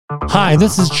Hi,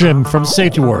 this is Jim from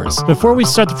Safety Wars. Before we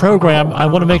start the program, I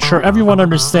want to make sure everyone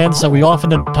understands that we often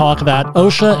talk about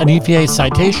OSHA and EPA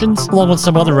citations, along with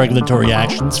some other regulatory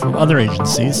actions from other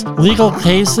agencies, legal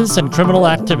cases, and criminal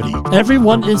activity.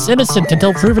 Everyone is innocent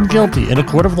until proven guilty in a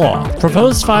court of law.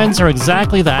 Proposed fines are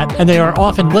exactly that, and they are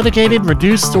often litigated,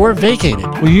 reduced, or vacated.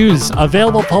 We use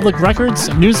available public records,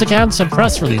 news accounts, and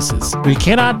press releases. We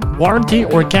cannot warranty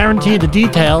or guarantee the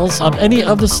details of any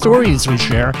of the stories we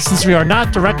share, since we are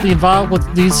not directly involved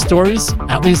with these stories,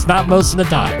 at least not most of the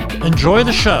time. Enjoy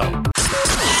the show.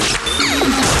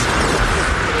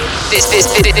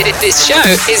 This show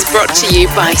is brought to you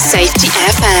by Safety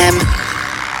FM.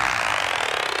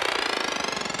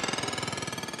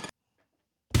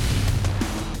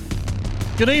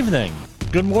 Good evening,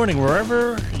 good morning,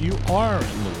 wherever you are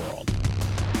in the world.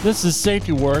 This is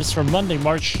Safety Wars for Monday,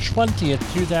 March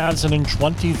 20th,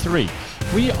 2023.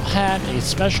 We had a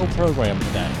special program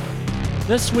today.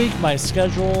 This week, my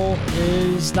schedule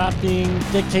is not being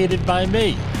dictated by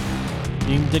me,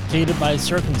 being dictated by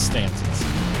circumstances.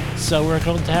 So we're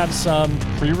going to have some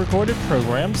pre-recorded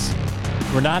programs.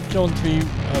 We're not going to be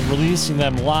releasing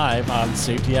them live on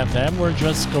Safety FM. We're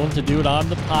just going to do it on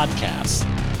the podcast.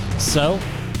 So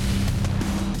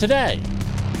today,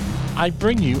 I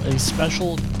bring you a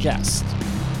special guest.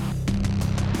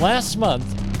 Last month,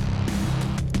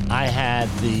 I had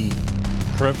the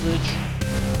privilege,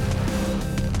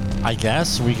 I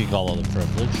guess we could call it a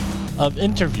privilege, of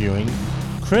interviewing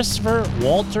Christopher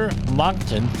Walter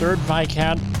Monkton, 3rd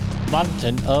Viscount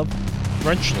Monkton of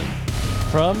Frenchley,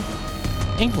 from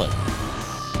England.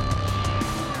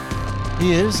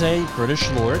 He is a British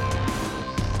lord,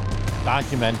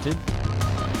 documented,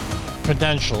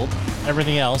 credentialed,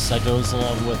 everything else that goes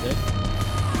along with it.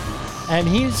 And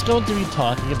he's going to be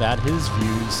talking about his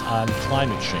views on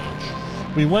climate change.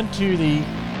 We went to the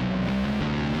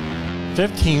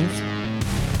 15th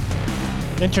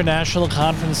International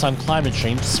Conference on Climate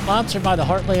Change, sponsored by the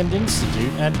Heartland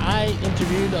Institute, and I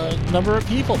interviewed a number of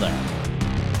people there.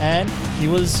 And he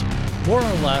was more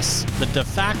or less the de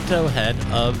facto head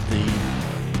of the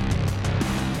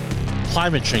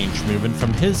climate change movement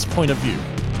from his point of view.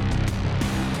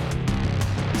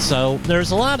 So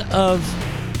there's a lot of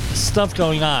stuff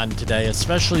going on today,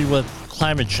 especially with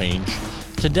climate change.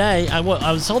 Today, I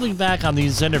was holding back on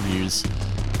these interviews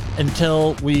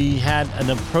until we had an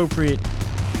appropriate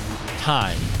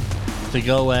time to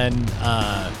go and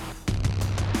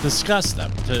discuss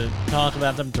them, to talk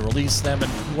about them, to release them,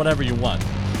 and whatever you want.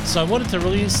 So I wanted to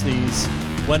release these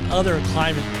when other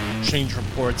climate change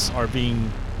reports are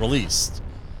being released.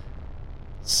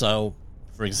 So,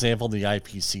 for example, the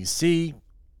IPCC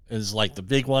is like the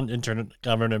big one,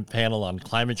 Intergovernmental Panel on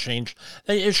Climate Change.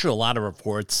 They issue a lot of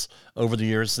reports over the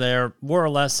years. They're more or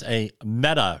less a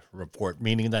meta report,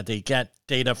 meaning that they get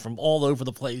data from all over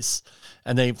the place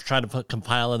and they try to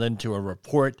compile it into a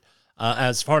report.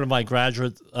 As part of my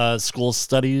graduate school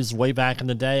studies way back in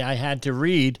the day, I had to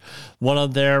read one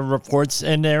of their reports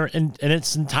in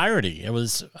its entirety. It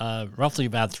was roughly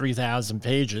about 3,000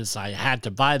 pages. I had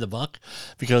to buy the book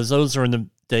because those are in the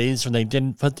days when they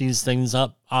didn't put these things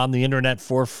up on the internet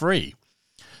for free.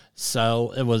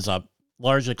 So it was a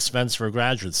large expense for a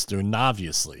graduate student,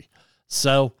 obviously.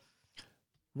 So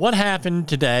what happened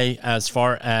today as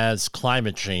far as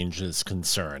climate change is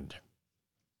concerned?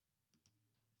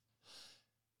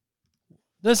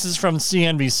 This is from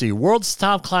CNBC. World's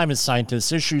top climate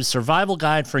scientists issue survival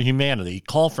guide for humanity,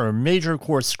 call for a major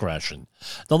course correction.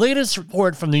 The latest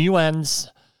report from the UN's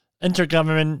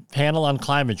Intergovernmental Panel on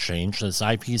Climate Change, this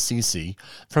IPCC,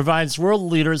 provides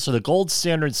world leaders with a gold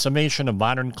standard summation of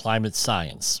modern climate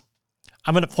science.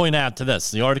 I'm going to point out to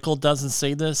this. The article doesn't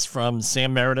say this from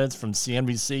Sam Meredith from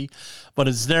CNBC, but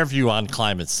it's their view on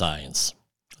climate science.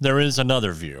 There is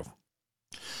another view.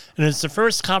 And it's the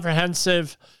first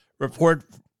comprehensive report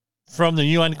from the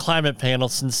UN Climate Panel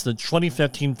since the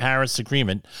 2015 Paris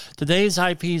Agreement. Today's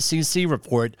IPCC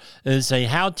report is a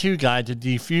how-to guide to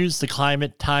defuse the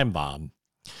climate time bomb.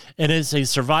 It is a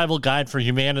survival guide for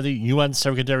humanity, UN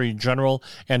Secretary General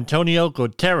Antonio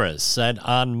Guterres said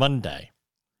on Monday.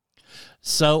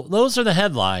 So those are the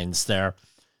headlines there.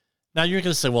 Now you're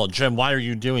going to say, well, Jim, why are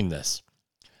you doing this?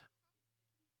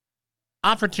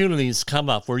 Opportunities come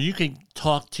up where you can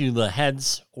talk to the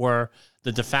heads or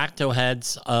the de facto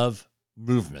heads of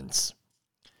movements.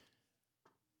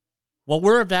 What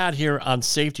we're about here on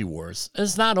Safety Wars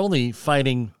is not only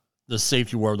fighting the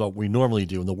safety war that we normally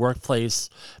do in the workplace,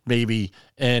 maybe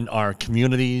in our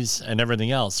communities and everything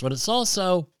else, but it's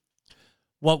also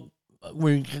what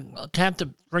we have to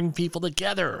bring people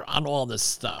together on all this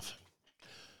stuff.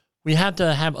 We have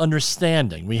to have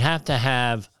understanding. We have to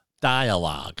have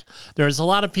dialogue. There's a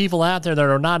lot of people out there that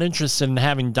are not interested in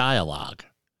having dialogue.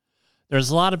 There's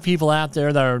a lot of people out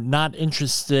there that are not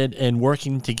interested in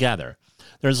working together.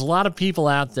 There's a lot of people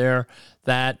out there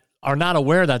that are not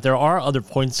aware that there are other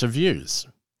points of views.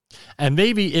 And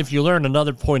maybe if you learn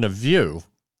another point of view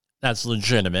that's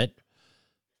legitimate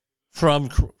from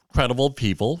credible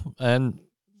people, and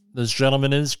this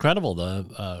gentleman is credible,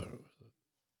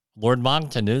 Lord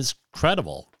Monkton is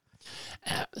credible.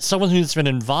 Someone who's been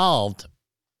involved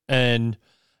in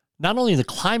not only the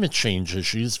climate change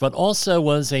issues, but also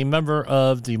was a member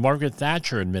of the Margaret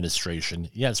Thatcher administration.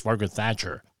 Yes, Margaret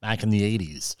Thatcher, back in the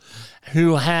 80s,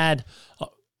 who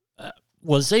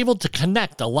was able to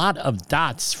connect a lot of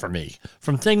dots for me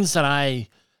from things that I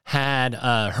had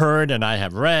heard and I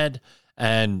have read,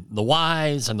 and the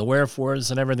whys and the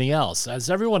wherefores and everything else. As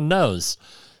everyone knows,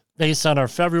 based on our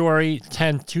February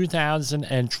 10th,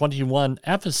 2021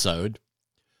 episode,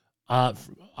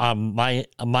 my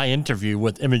interview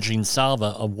with Imogene Salva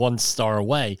of One Star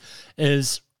Away,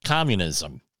 is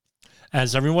communism.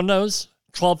 As everyone knows,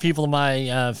 12 people in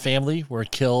my family were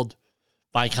killed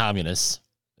by communists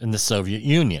in the Soviet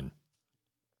Union.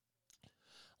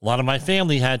 A lot of my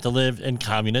family had to live in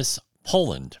communist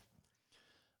Poland.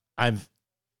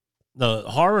 The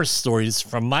horror stories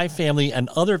from my family and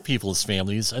other people's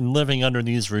families and living under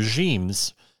these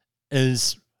regimes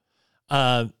is,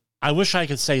 I wish I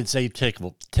could say it's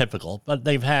atypical, but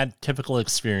they've had typical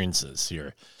experiences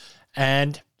here.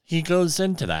 And he goes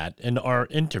into that in our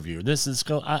interview.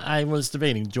 I was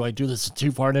debating, do I do this a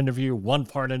two-part interview,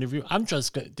 one-part interview? I'm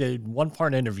just did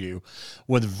one-part interview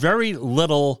with very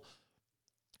little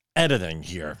editing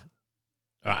here.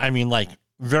 I mean, like,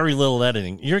 very little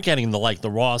editing. You're getting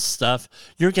the raw stuff.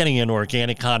 You're getting an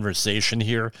organic conversation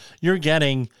here. You're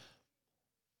getting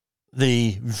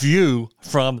the view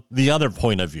from the other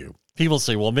point of view. People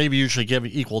say, well, maybe you should give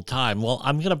it equal time. Well,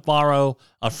 I'm going to borrow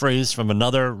a phrase from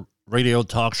another radio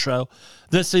talk show.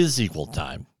 This is equal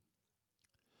time.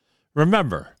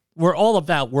 Remember, we're all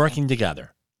about working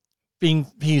together, being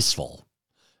peaceful,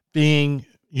 being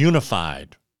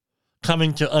unified,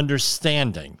 coming to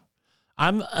understanding.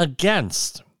 I'm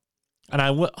against, and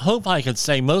I hope I could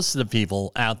say most of the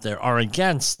people out there are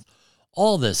against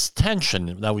all this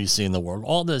tension that we see in the world,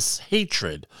 all this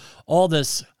hatred, all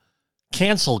this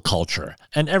cancel culture,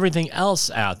 and everything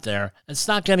else out there. It's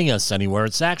not getting us anywhere.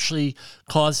 It's actually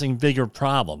causing bigger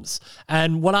problems.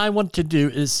 And what I want to do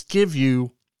is give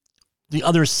you the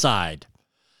other side.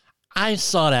 I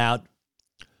sought out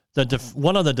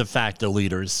one of the de facto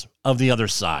leaders of the other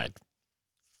side.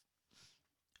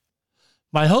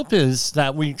 My hope is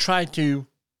that we try to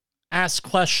ask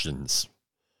questions,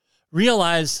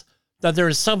 realize that there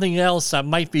is something else that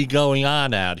might be going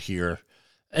on out here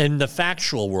in the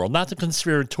factual world, not the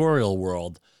conspiratorial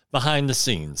world, behind the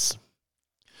scenes.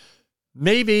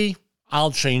 Maybe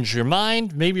I'll change your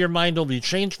mind. Maybe your mind will be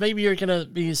changed. Maybe you're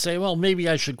going to say, well, maybe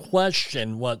I should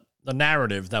question what the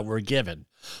narrative that we're given.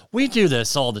 We do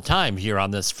this all the time here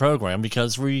on this program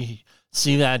because we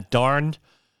see that darned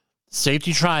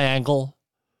safety triangle,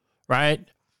 right?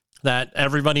 That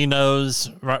everybody knows,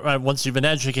 right, once you've been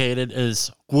educated,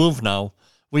 is Główno.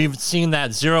 We've seen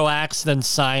that zero accident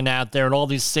sign out there and all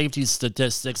these safety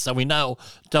statistics that we know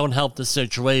don't help the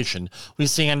situation. We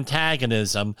see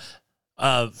antagonism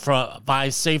by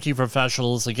safety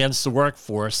professionals against the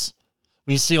workforce.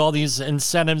 We see all these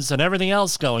incentives and everything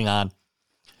else going on,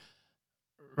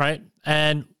 right?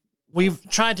 And we've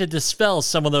tried to dispel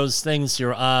some of those things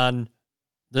here on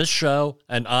this show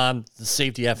and on the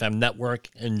Safety FM network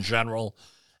in general.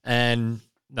 And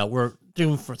no, we're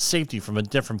doing for safety from a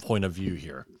different point of view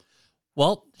here.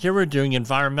 Well, here we're doing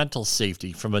environmental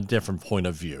safety from a different point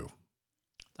of view.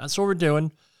 That's what we're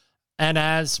doing. And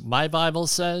as my Bible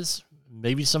says,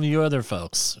 maybe some of you other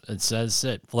folks, it says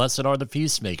that blessed are the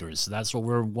peacemakers. That's what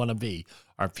we want to be,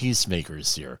 our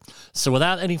peacemakers here. So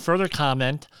without any further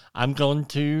comment, I'm going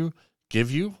to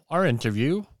give you our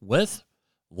interview with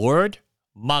Lord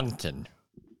Monkton.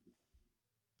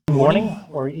 Good morning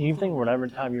or evening, whatever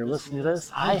time you're listening to this.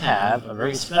 I have a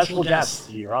very special guest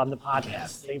here on the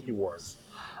podcast, Safety Wars.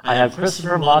 I have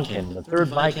Christopher Monkton, the 3rd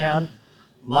Viscount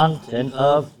Monkton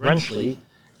of Wrenchley.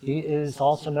 He is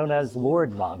also known as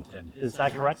Lord Monkton. Is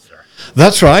that correct, sir?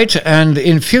 That's right. And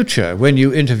in future, when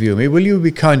you interview me, will you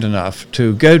be kind enough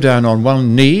to go down on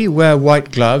one knee, wear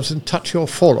white gloves, and touch your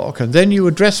forelock, and then you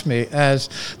address me as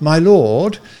my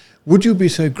lord? Would you be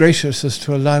so gracious as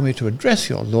to allow me to address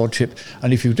your lordship?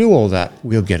 And if you do all that,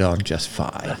 we'll get on just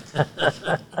fine.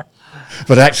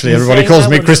 But actually, You everybody say calls that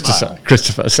me with a Christopher. smile.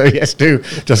 Christopher. So yes, do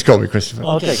just call me Christopher.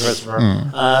 Okay, Christopher.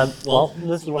 Well,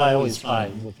 this is what I always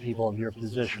find with people of your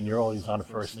position. You're always on a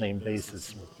first-name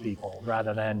basis with people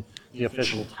rather than the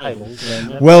official titles.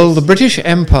 And Well, the British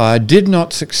Empire did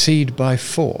not succeed by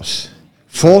force.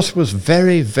 Force was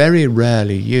very, very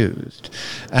rarely used.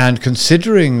 And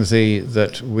considering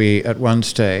that we at one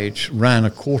stage ran a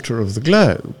quarter of the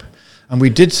globe, and we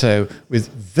did so with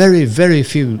very, very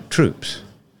few troops,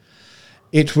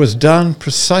 it was done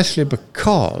precisely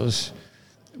because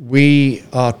we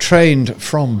are trained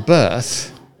from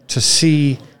birth to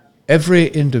see every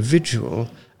individual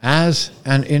as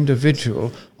an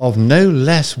individual of no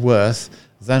less worth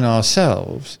than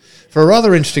ourselves, for a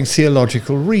rather interesting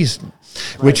theological reason,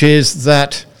 which is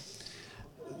that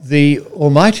the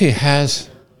Almighty has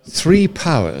three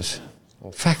powers,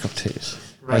 or faculties,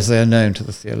 as they are known to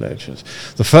the theologians.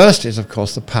 The first is, of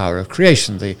course, the power of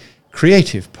creation, the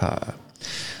creative power.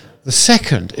 The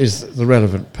second is the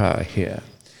relevant power here.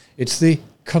 It's the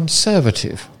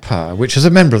conservative power, which as a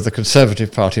member of the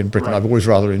Conservative Party in Britain I've always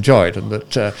rather enjoyed, and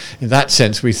that in that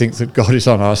sense we think that God is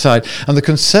on our side. And the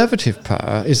conservative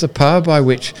power is the power by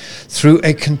which, through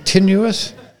a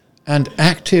continuous and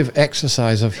active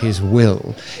exercise of his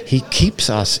will, he keeps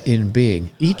us in being,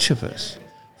 each of us,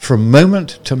 from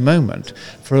moment to moment,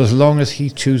 for as long as he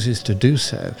chooses to do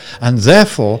so. And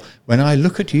therefore, when I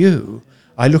look at you,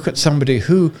 I look at somebody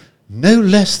who, no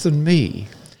less than me,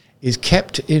 is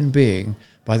kept in being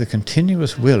by the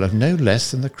continuous will of no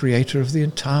less than the creator of the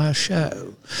entire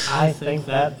show. I think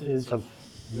that is a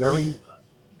very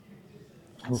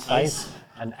concise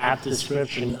and apt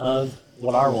description of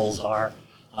what our roles are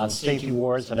on safety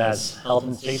wards, and as health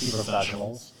and safety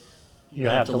professionals, you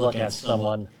have to look at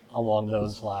someone along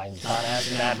those lines, not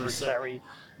as an adversary,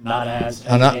 not as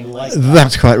anything like that.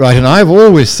 That's quite right. And I've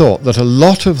always thought that a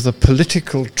lot of the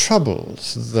political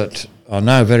troubles that are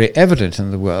now very evident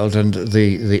in the world, and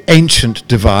the ancient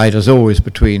divide as always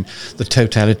between the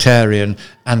totalitarian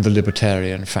and the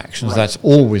libertarian factions, that's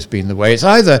always been the way. It's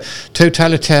either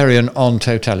totalitarian on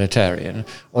totalitarian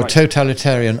or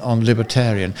totalitarian on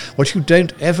libertarian. What you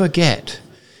don't ever get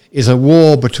is a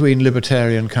war between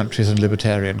libertarian countries and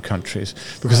libertarian countries,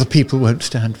 because the people won't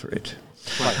stand for it.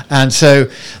 Right. And so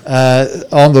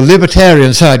on the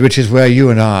libertarian side, which is where you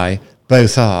and I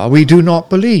both are, we do not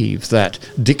believe that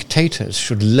dictators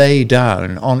should lay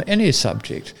down on any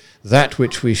subject that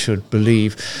which we should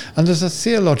believe. And there's a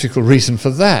theological reason for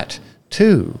that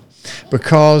too,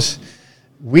 because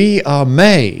we are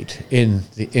made in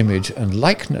the image and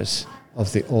likeness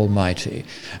of the Almighty,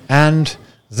 and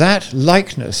that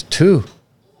likeness to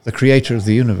the creator of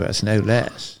the universe, no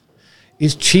less,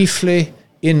 is chiefly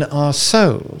in our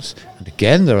souls. And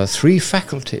again, there are three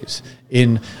faculties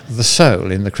in the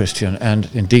soul in the Christian, and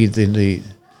indeed in the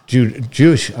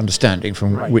Jewish understanding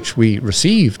from which we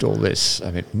received all this.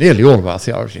 I mean, nearly all of our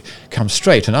theology comes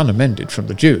straight and unamended from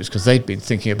the Jews, because they'd been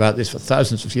thinking about this for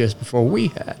thousands of years before we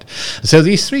had. So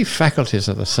these three faculties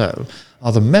of the soul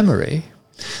are the memory,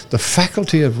 the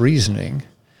faculty of reasoning,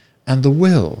 and the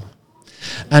will.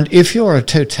 And if you're a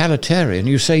totalitarian,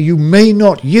 you say you may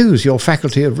not use your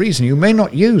faculty of reason, you may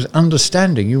not use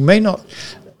understanding, you may not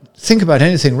think about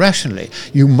anything rationally.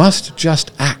 You must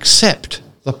just accept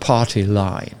the party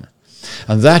line.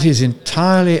 And that is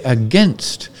entirely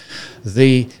against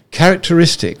the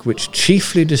characteristic which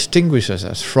chiefly distinguishes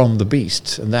us from the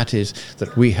beasts, and that is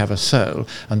that we have a soul.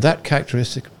 And that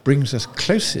characteristic brings us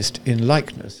closest in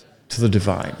likeness to the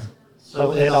divine.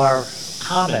 So in our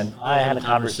comment, I had a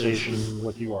conversation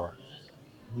with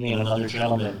me and another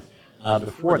gentleman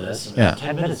before this, about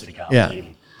 10 minutes ago,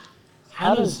 maybe.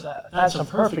 How does that's a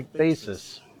perfect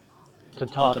basis to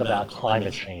talk about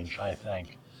climate change, I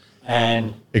think.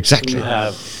 And exactly. You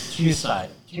have two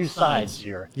sides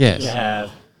here. Yes. You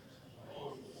have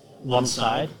one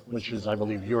side, which is, I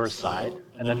believe, your side,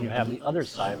 and then you have the other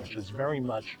side, which is very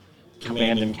much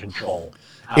command and control.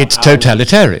 It's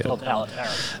totalitarian.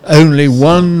 Only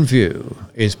one view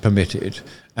is permitted,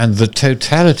 and the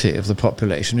totality of the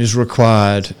population is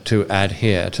required to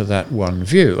adhere to that one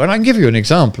view. And I can give you an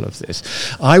example of this.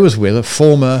 I was with a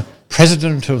former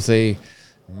president of the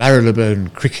Marylebone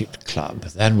Cricket Club,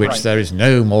 than which there is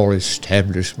no more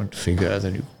establishment figure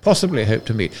than you possibly hope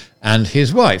to meet, and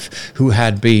his wife, who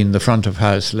had been the front of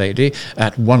house lady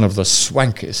at one of the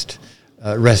swankest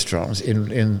restaurants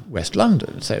in West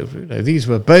London. So these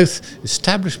were both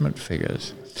establishment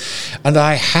figures. And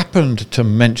I happened to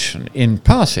mention in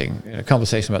passing, in a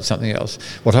conversation about something else,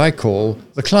 what I call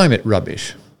the climate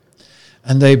rubbish.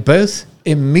 And they both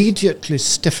immediately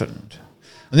stiffened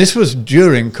And this was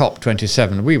during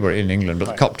COP27. We were in England,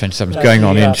 but COP27 was going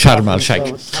on in Sharm el-Sheikh.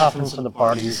 Conference of the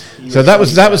parties. So that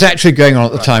was actually going on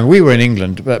at the time. We were in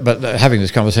England, but having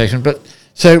this conversation. But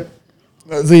so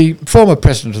the former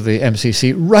president of the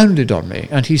MCC rounded on me,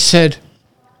 and he said,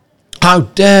 "How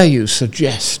dare you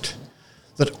suggest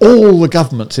that all the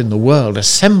governments in the world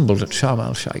assembled at Sharm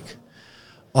el-Sheikh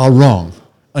are wrong,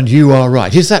 and you are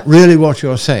right? Is that really what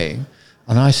you're saying?"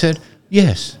 And I said,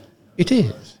 "Yes, it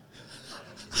is."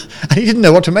 And he didn't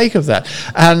know what to make of that.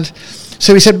 And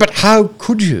so he said, "But how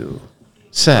could you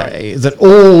say that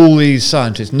all these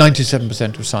scientists,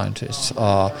 97% of scientists,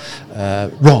 are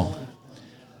wrong?"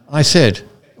 I said,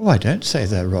 "Oh, I don't say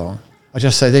they're wrong. I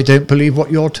just say they don't believe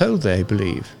what you're told they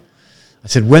believe." I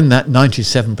said, when that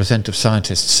 97% of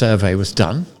scientists survey was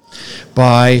done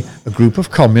by a group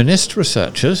of communist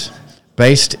researchers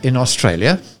based in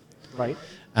Australia, Right.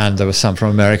 and there was some from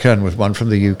America and was one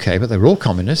from the UK, but they were all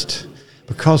communists,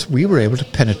 because we were able to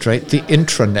penetrate the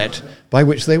intranet by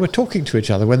which they were talking to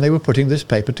each other when they were putting this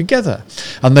paper together.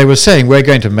 And they were saying, we're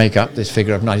going to make up this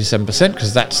figure of 97%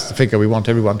 because that's the figure we want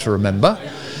everyone to remember.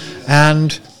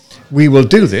 And we will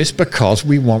do this because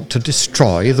we want to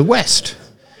destroy the West.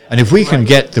 And if we can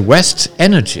get the West's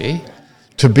energy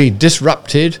to be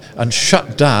disrupted and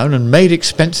shut down and made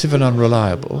expensive and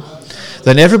unreliable,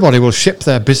 then everybody will ship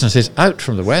their businesses out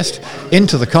from the West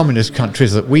into the communist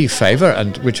countries that we favour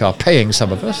and which are paying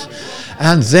some of us,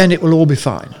 and then it will all be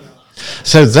fine.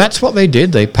 So that's what they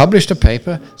did. They published a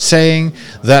paper saying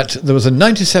that there was a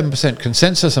 97%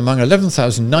 consensus among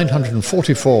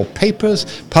 11,944 papers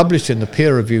published in the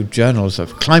peer-reviewed journals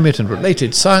of climate and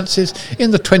related sciences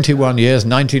in the 21 years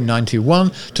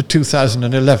 1991 to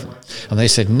 2011. And they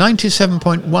said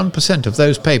 97.1% of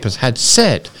those papers had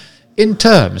said in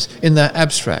terms, in their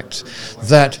abstracts,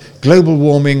 that global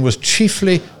warming was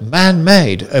chiefly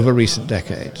man-made over recent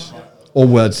decades, or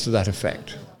words to that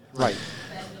effect. Right.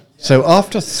 So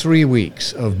after 3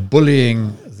 weeks of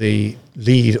bullying the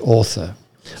lead author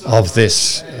of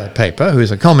this paper, who is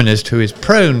a communist who is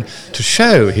prone to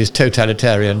show his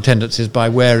totalitarian tendencies by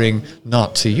wearing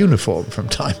Nazi uniform from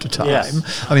time to time. Yes.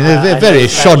 I mean, they're a very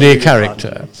shoddy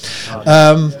character.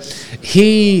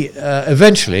 He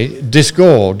eventually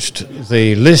disgorged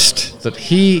the list that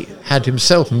he had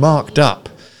himself marked up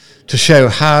to show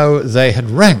how they had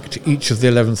ranked each of the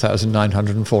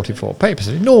 11,944 papers.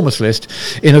 An enormous list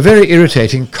in a very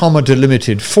irritating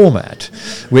comma-delimited format,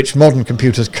 which modern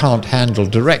computers can't handle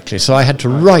directly. So I had to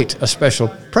write a special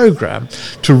program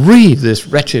to read this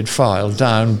wretched file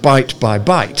down byte by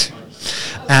byte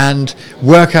and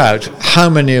work out how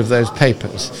many of those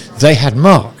papers they had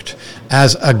marked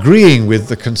as agreeing with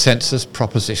the consensus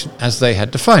proposition as they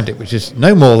had defined it, which is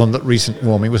no more than that recent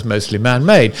warming was mostly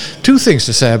man-made. Two things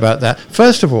to say about that.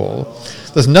 First of all,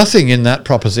 there's nothing in that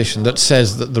proposition that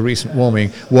says that the recent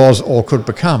warming was or could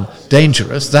become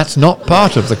dangerous. That's not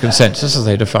part of the consensus as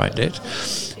they defined it.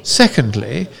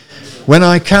 Secondly, when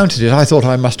I counted it, I thought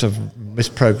I must have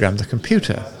misprogrammed the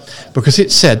computer, because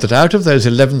it said that out of those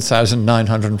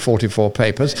 11,944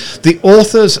 papers, the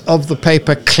authors of the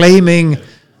paper claiming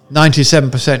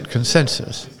 97%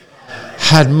 consensus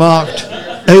had marked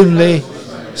only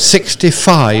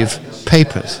 65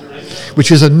 papers,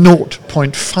 which is a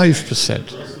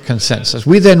 0.5% consensus.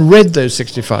 We then read those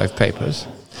 65 papers,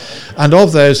 and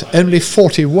of those, only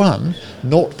 41,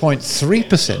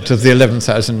 0.3% of the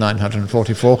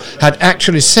 11,944, had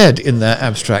actually said in their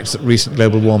abstracts that recent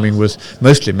global warming was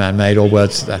mostly man-made, or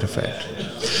words to that effect.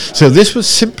 So this was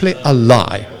simply a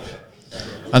lie.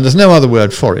 And there's no other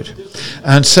word for it.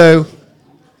 And so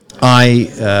I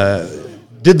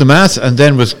did the math and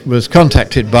then was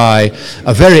contacted by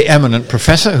a very eminent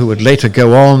professor who would later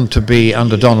go on to be,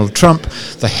 under Donald Trump,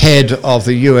 the head of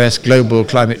the US Global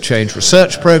Climate Change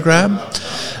Research Program.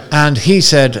 And he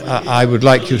said, I would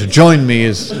like you to join me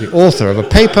as the author of a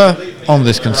paper on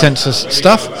this consensus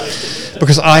stuff,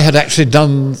 because I had actually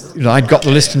done, I'd got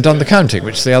the list and done the counting,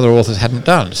 which the other authors hadn't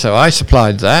done. So I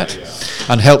supplied that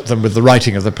and helped them with the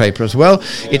writing of the paper as well.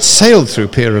 It sailed through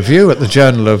peer review at the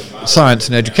Journal of Science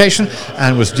and Education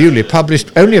and was duly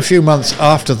published only a few months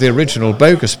after the original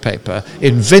bogus paper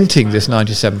inventing this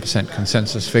 97%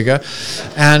 consensus figure.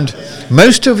 And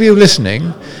most of you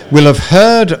listening will have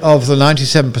heard of the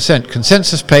 97%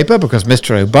 consensus paper, because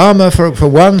Mr. Obama, for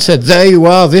one, said, there you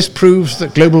are, this proves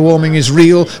that global warming is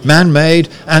real, man-made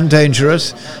and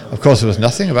dangerous. Of course, there was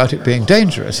nothing about it being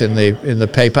dangerous in the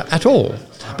paper at all.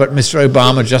 But Mr.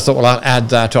 Obama just thought, well, I'll add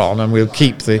that on and we'll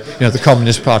keep the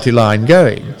Communist Party line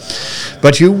going.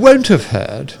 But you won't have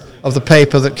heard of the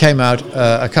paper that came out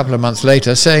a couple of months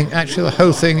later saying, actually, the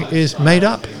whole thing is made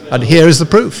up, and here is the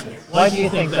proof. Why do you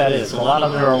think that is? There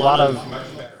are a lot of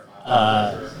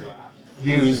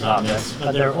views on this,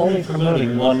 but they're only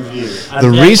promoting one view. The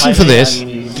reason for this,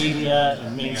 media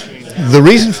and mainstream. the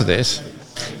reason for this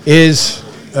is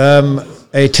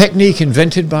a technique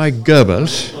invented by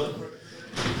Goebbels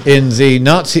in the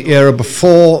Nazi era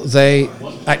before they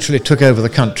actually took over the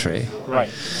country. Right.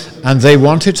 And they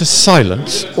wanted to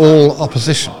silence all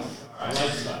opposition.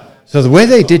 So the way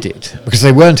they did it, because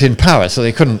they weren't in power, so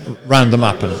they couldn't round them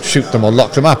up and shoot them or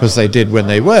lock them up as they did when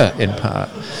they were in power.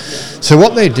 So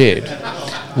what they did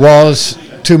was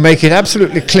to make it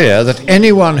absolutely clear that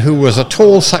anyone who was at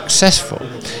all successful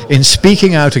in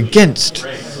speaking out against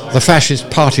the fascist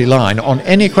party line on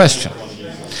any question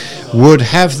would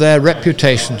have their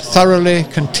reputation thoroughly,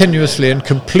 continuously and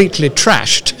completely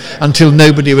trashed until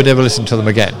nobody would ever listen to them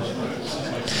again.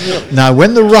 Now,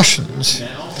 when the Russians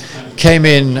came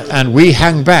in and we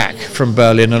hung back from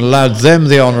Berlin and allowed them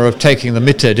the honour of taking the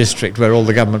Mitte district where all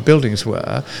the government buildings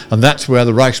were, and that's where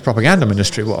the Reichspropaganda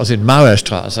Ministry was, in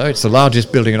Mauerstrasse. It's the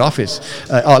largest building and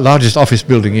largest office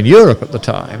building in Europe at the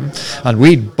time, and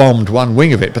we'd bombed one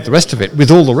wing of it, but the rest of it,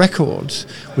 with all the records,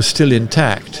 was still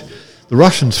intact. The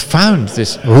Russians found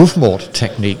this Rufmord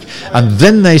technique, and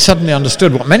then they suddenly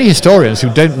understood what many historians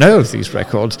who don't know of these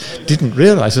records didn't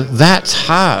realise, that that's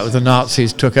how the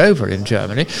Nazis took over in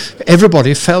Germany.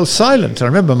 Everybody fell silent. I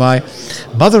remember my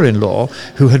mother-in-law,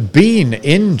 who had been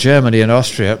in Germany and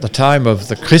Austria at the time of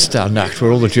the Kristallnacht,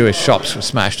 where all the Jewish shops were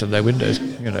smashed and their windows,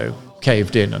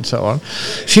 caved in and so on.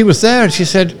 She was there and she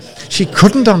said she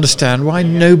couldn't understand why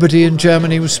nobody in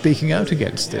Germany was speaking out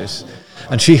against this.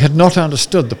 And she had not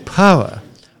understood the power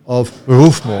of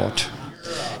Rufmord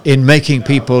in making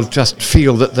people just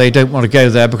feel that they don't want to go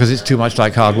there because it's too much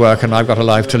like hard work and I've got a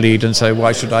life to lead, and so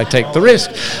why should I take the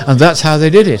risk? And that's how they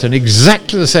did it. And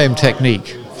exactly the same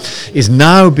technique is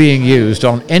now being used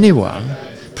on anyone,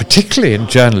 particularly in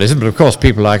journalism, but of course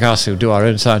people like us who do our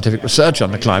own scientific research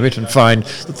on the climate and find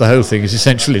that the whole thing is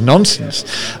essentially nonsense.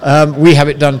 We have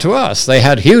it done to us. They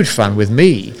had huge fun with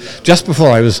me just before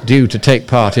I was due to take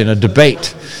part in a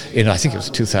debate in, I think it was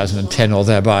 2010 or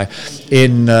thereby,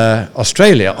 in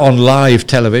Australia on live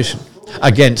television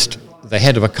against the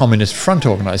head of a communist front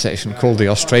organisation called the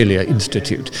Australia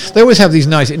Institute. They always have these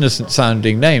nice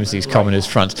innocent-sounding names, these communist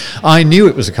fronts. I knew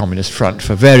it was a communist front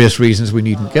for various reasons we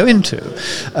needn't go into.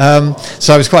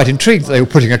 So I was quite intrigued that they were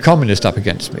putting a communist up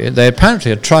against me. They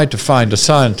apparently had tried to find a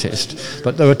scientist,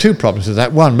 but there were two problems with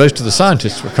that. One, most of the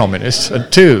scientists were communists,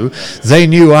 and two, they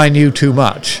knew I knew too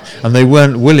much, and they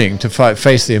weren't willing to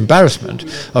face the embarrassment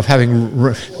of having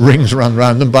rings run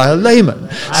around them by a layman.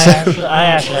 I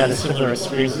actually had a similar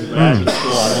experience with graduate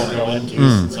school I won't go into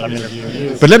since I'm interviewing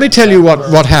you. But let me tell you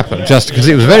what happened, just because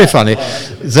it was very funny.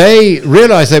 They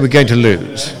realised they were going to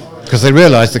lose, because they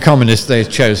realised the communist they'd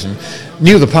chosen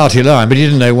knew the party line, but he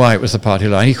didn't know why it was the party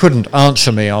line. He couldn't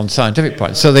answer me on scientific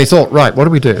points. So they thought, right, what do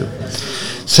we do?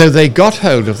 So they got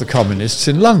hold of the communists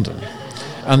in London,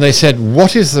 and they said,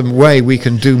 what is the way we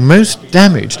can do most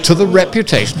damage to the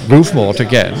reputation, Rufmord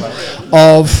again,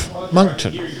 of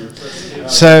Monkton?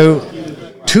 So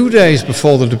 2 days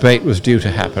before the debate was due to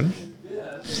happen,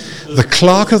 the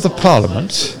clerk of the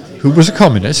Parliament, who was a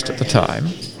communist at the time,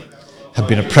 had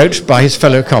been approached by his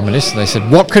fellow communists, and they said,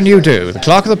 what can you do? The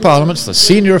clerk of the Parliament, the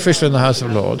senior official in the House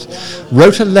of Lords,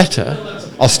 wrote a letter,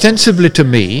 ostensibly to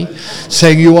me,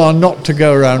 saying you are not to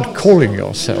go around calling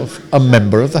yourself a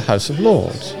member of the House of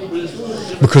Lords,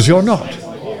 because you're not,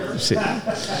 you see.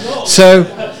 So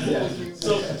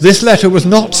this letter was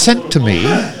not sent to me,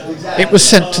 it was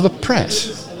sent to the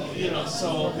press.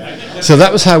 So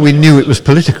that was how we knew it was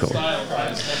political.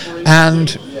 And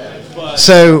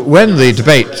so when the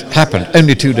debate happened,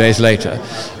 only 2 days later,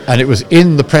 and it was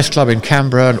in the press club in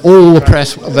Canberra, and all the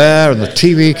press were there, and the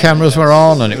TV cameras were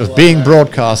on, and it was being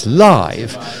broadcast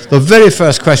live, the very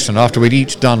first question after we'd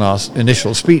each done our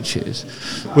initial speeches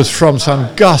was from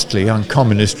some ghastly young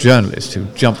communist journalist who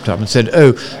jumped up and said,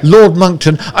 oh, Lord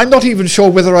Monkton, I'm not even sure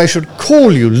whether I should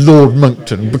call you Lord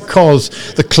Monkton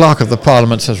because the clerk of the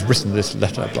Parliament has written this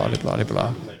letter, blah, blah, blah,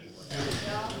 blah.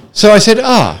 So I said,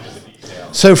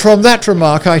 so from that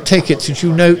remark, I take it that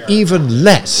you know even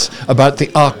less about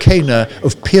the arcana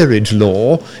of peerage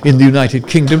law in the United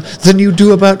Kingdom than you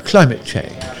do about climate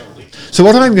change. So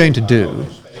what I'm going to do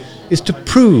is to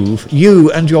prove you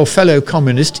and your fellow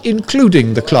communists,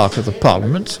 including the Clerk of the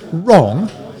Parliament, wrong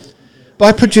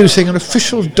by producing an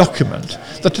official document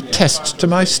that attests to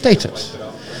my status.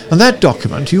 And that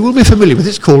document, you will be familiar with,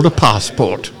 it's called a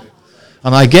passport.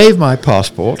 And I gave my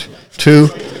passport to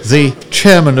the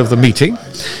chairman of the meeting,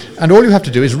 and all you have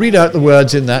to do is read out the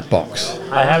words in that box.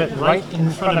 I have it right in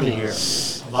front of me here.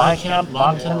 Viscount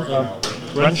Monkton of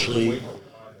Brunchley,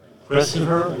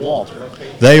 Christopher Walter.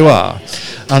 There you are.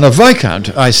 And a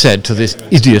Viscount, I said to this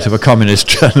idiot of a communist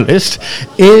journalist,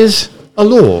 is a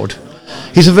lord.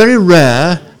 He's a very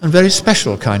rare and very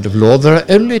special kind of lord. There are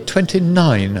only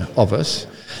 29 of us,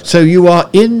 so you are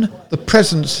in the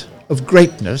presence of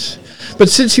greatness. But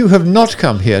since you have not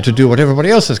come here to do what everybody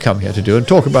else has come here to do and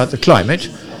talk about the climate,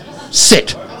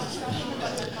 sit.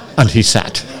 And he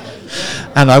sat.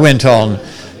 And I went on,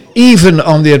 even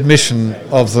on the admission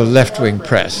of the left-wing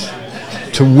press,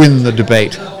 to win the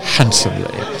debate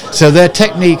handsomely. So their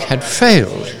technique had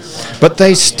failed, but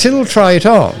they still try it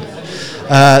on.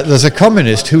 There's a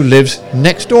communist who lives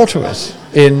next door to us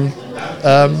in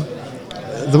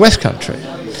the West Country.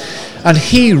 And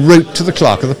he wrote to the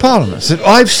Clerk of the Parliament, said,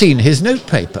 I've seen his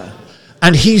notepaper,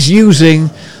 and he's using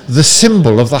the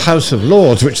symbol of the House of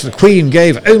Lords, which the Queen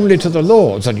gave only to the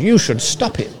Lords, and you should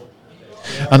stop him.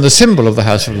 And the symbol of the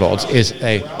House of Lords is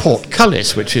a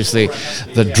portcullis, which is the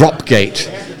drop gate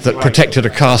that protected a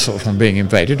castle from being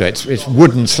invaded. It's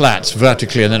wooden slats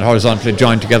vertically and then horizontally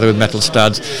joined together with metal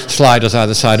studs, sliders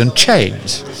either side, and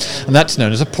chains. And that's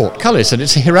known as a portcullis. And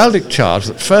it's a heraldic charge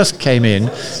that first came in,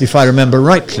 if I remember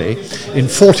rightly, in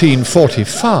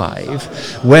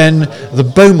 1445, when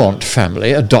the Beaumont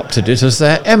family adopted it as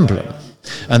their emblem.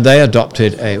 And they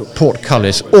adopted a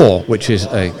portcullis, or, which is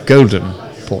a golden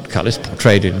portcullis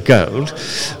portrayed in gold,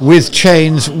 with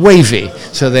chains wavy.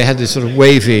 So they had this sort of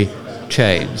wavy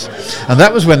chains. And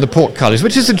that was when the portcullis,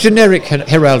 which is a generic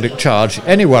heraldic charge,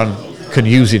 anyone can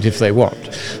use it if they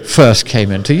want, first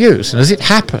came into use. And as it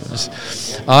happens,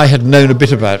 I had known a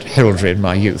bit about heraldry in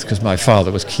my youth because my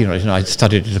father was keen on it, and I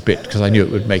studied it a bit because I knew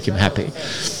it would make him happy.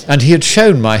 And he had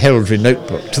shown my heraldry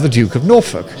notebook to the Duke of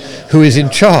Norfolk, who is in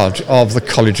charge of the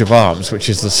College of Arms, which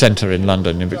is the centre in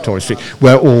London in Victoria Street,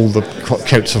 where all the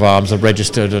coats of arms are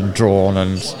registered and drawn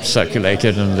and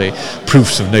circulated, and the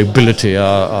proofs of nobility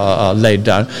are laid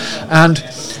down. And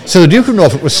so the Duke of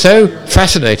Norfolk was so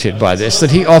fascinated by this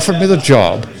that he offered me the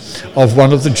job of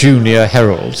one of the junior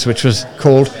heralds, which was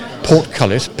called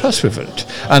Portcullis Pursuivant.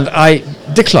 And I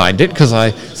declined it because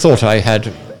I thought I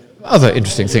had other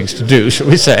interesting things to do, shall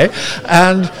we say.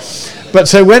 But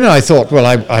so when I thought, well,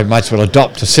 I might as well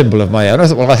adopt a symbol of my own, I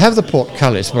thought, well, I have the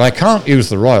portcullis, but I can't use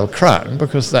the royal crown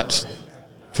because that's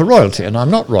for royalty, and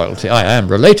I'm not royalty. I am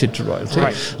related to royalty.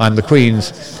 Right. I'm the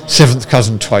Queen's seventh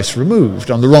cousin twice removed,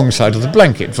 on the wrong side of the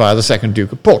blanket via the second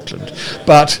Duke of Portland.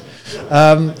 But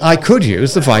I could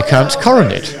use the Viscount's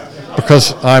coronet,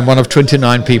 because I'm one of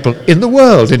 29 people in the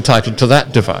world entitled to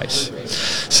that device.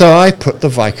 So I put the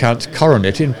Viscount's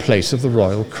coronet in place of the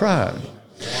royal crown.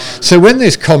 So when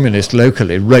this communist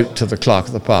locally wrote to the Clerk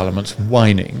of the Parliament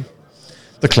whining,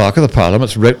 the Clerk of the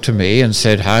Parliament wrote to me and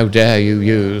said, how dare you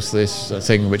use this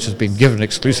thing which has been given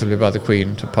exclusively by the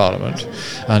Queen to Parliament,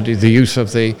 and the use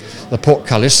of the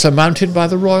portcullis surmounted by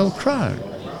the royal crown.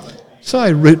 So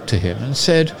I wrote to him and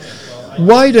said,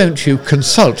 why don't you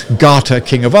consult Garter,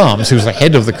 King of Arms, who's the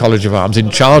head of the College of Arms,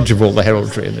 in charge of all the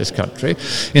heraldry in this country,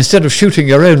 instead of shooting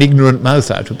your own ignorant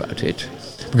mouth out about it,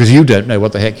 because you don't know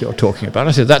what the heck you're talking about.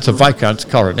 I said, that's a Viscount's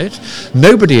coronet.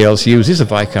 Nobody else uses a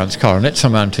Viscount's coronet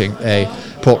surmounting a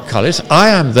portcullis. I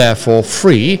am therefore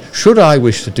free, should I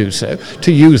wish to do so,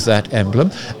 to use that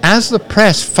emblem. As the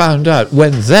press found out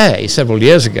when they, several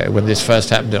years ago, when this first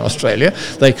happened in Australia,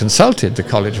 they consulted the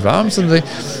College of Arms and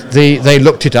they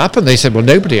looked it up and they said, well,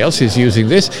 nobody else is using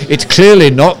this. It's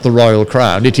clearly not the royal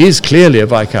crown. It is clearly a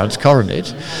Viscount's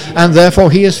coronet, and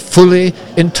therefore he is fully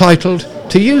entitled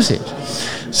to use it.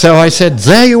 So I said,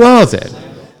 there you are then.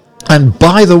 And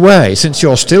by the way, since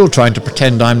you're still trying to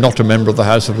pretend I'm not a member of the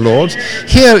House of Lords,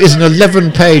 here is an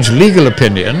 11-page legal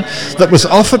opinion that was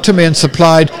offered to me and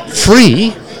supplied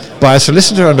free by a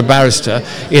solicitor and a barrister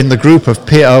in the group of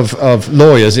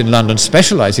lawyers in London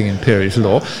specialising in peerage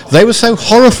law. They were so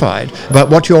horrified about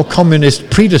what your communist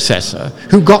predecessor,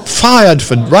 who got fired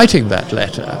for writing that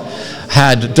letter,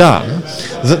 had done,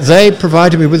 that they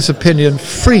provided me with this opinion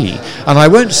free. And I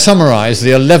won't summarise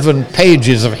the 11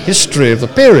 pages of history of the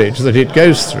peerage that it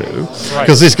goes through,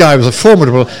 because this guy was a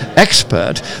formidable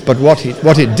expert, but what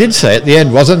it did say at the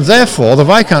end was, and therefore the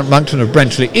Viscount Monkton of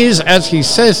Brenchley is, as he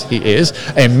says he is,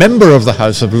 a member of the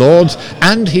House of Lords,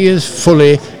 and he is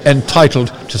fully entitled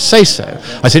to say so.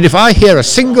 I said, if I hear a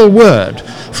single word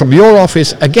from your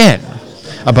office again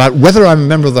about whether I'm a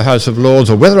member of the House of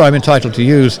Lords or whether I'm entitled to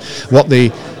use what the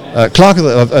clerk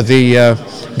of the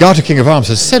Garter King of Arms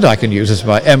has said I can use as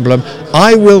my emblem,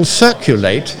 I will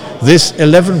circulate this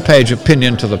 11-page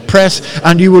opinion to the press,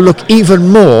 and you will look even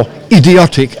more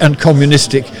idiotic and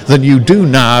communistic than you do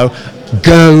now.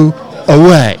 Go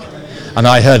away. And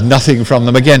I heard nothing from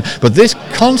them again. But this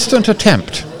constant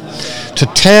attempt to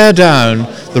tear down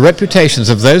the reputations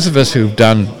of those of us who've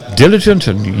done diligent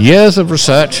and years of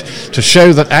research to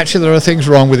show that actually there are things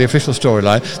wrong with the official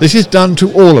storyline. This is done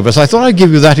to all of us. I thought I'd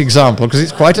give you that example because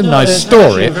it's quite a nice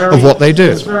story of what they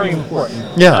do. It's very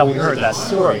important that we heard that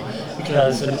story,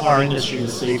 because in our industry, the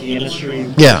safety industry,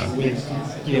 we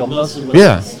deal mostly with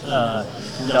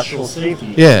industrial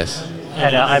safety. Yes.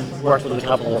 And I've worked with a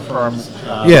couple of firms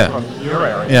from your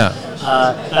area.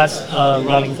 That's a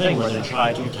running thing where they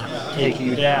try to take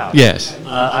you down. Yes.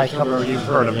 You've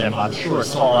heard of him, I'm sure.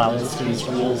 Saul Alinsky's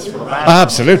Rules for Radicals.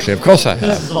 Absolutely, of course I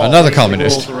have. Another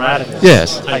communist. Rules for Radicals.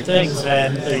 Yes. Type things,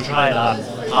 and they try it on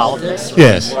politics,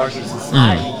 yes. larger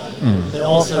society. They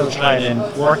also try it in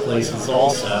workplaces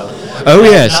also. Oh,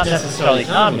 yes. Not necessarily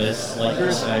communists, like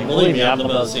you're saying. Believe me, I'm the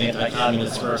most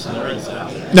anti-communist person there is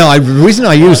out there. No, the reason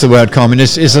I use the word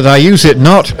communist is that I use it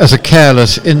not as a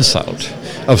careless insult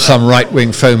of some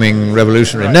right-wing foaming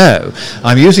revolutionary. Right. No,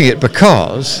 I'm using it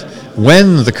because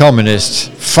when the communists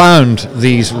found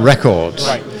these records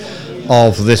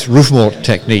of this Rufmord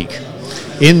technique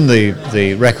in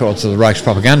the records of the Reich's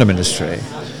propaganda ministry,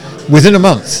 within a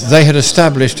month, they had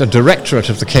established a directorate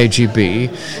of the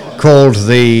KGB called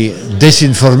the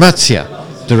Desinformatia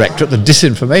Directorate, the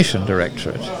Disinformation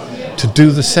Directorate, to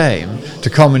do the same to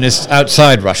communists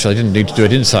outside Russia. They didn't need to do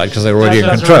it inside because they were already in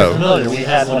control. Familiar. We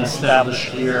had one established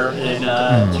here in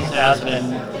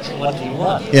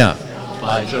 2021. Yeah.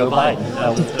 By Joe Biden,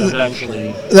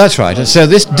 eventually. That's right. And so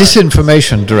this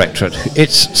Disinformation Directorate,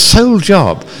 its sole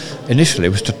job initially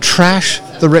was to trash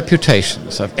the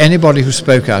reputations of anybody who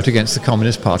spoke out against the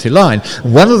Communist Party line.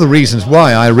 One of the reasons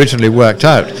why I originally worked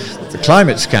out that the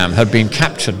climate scam had been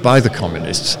captured by the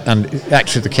communists, and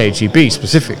actually the KGB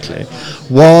specifically,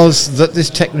 was that this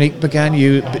technique began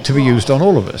to be used on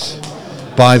all of us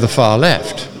by the far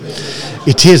left.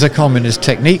 It is a communist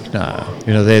technique now.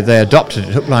 You know, they adopted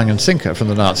it hook, line, and sinker from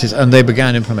the Nazis, and they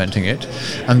began implementing it.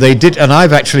 And they did. And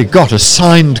I've actually got a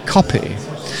signed copy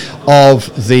of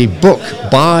the book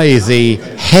by the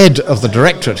head of the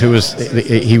directorate,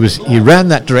 he ran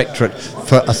that directorate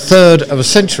for a third of a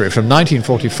century, from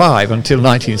 1945 until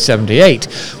 1978,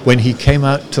 when he came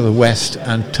out to the West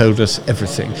and told us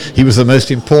everything. He was the most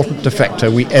important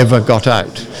defector we ever got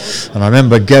out. And I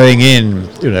remember going in,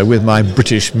 with my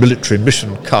British military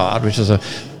mission card, which is a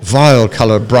vile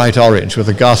colour, bright orange, with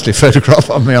a ghastly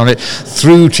photograph of me on it,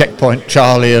 through Checkpoint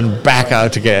Charlie and back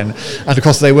out again. And of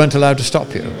course they weren't allowed to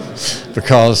stop you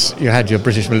because you had your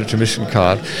British military mission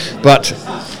card. But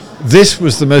this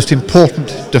was the most important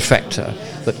defector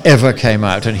that ever came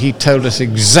out, and he told us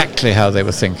exactly how they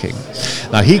were thinking.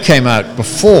 Now, he came out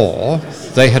before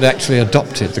they had actually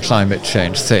adopted the climate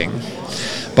change thing,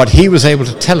 but he was able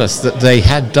to tell us that they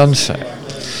had done so,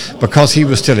 because he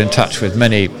was still in touch with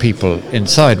many people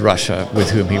inside Russia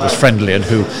with whom he was friendly and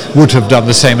who would have done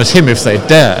the same as him if they'd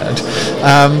dared.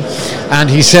 And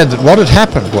he said that what had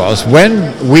happened was,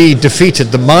 when we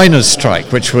defeated the miners'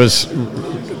 strike, which was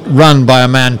run by a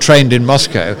man trained in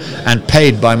Moscow and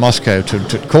paid by Moscow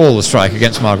to call the strike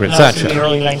against Margaret Thatcher. In the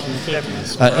early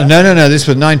 1950s. No. This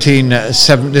was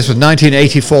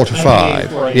 1984 to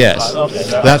 5. Yes, okay,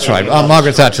 that's right.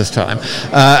 Margaret Thatcher's time.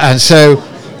 And so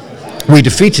we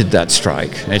defeated that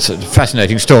strike. It's a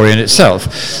fascinating story in itself.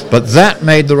 But that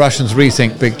made the Russians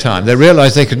rethink big time. They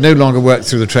realized they could no longer work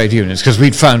through the trade unions because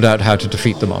we'd found out how to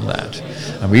defeat them on that.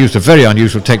 And we used a very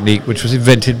unusual technique which was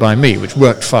invented by me, which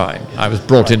worked fine. I was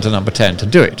brought into number 10 to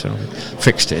do it and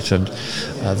fixed it, and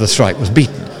the strike was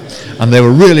beaten. And they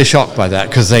were really shocked by that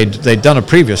because they'd done a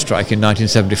previous strike in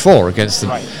 1974 against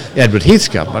the Edward Heath's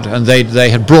government, and they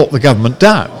had brought the government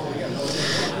down.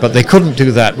 But they couldn't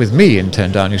do that with me in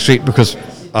 10 Downing Street because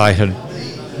I had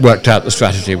worked out the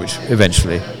strategy which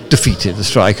eventually defeated the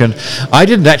strike, and I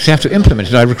didn't actually have to implement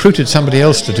it. I recruited somebody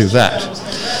else to do that,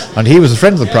 and he was a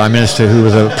friend of the Prime Minister who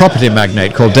was a property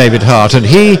magnate called David Hart, and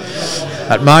he,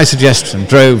 at my suggestion,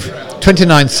 drove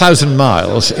 29,000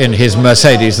 miles in his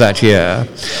Mercedes that year,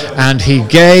 and he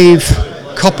gave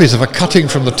copies of a cutting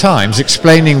from the Times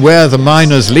explaining where the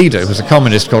miners' leader, who was a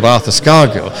communist called Arthur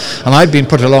Scargill, and I'd been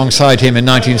put alongside him in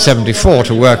 1974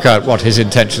 to work out what his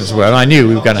intentions were, and I knew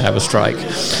we were going to have a strike.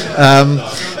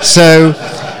 So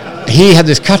he had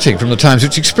this cutting from the Times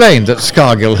which explained that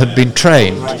Scargill had been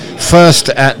trained first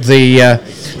at the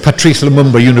Patrice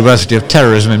Lumumba University of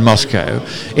Terrorism in Moscow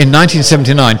in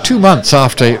 1979, 2 months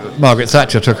after Margaret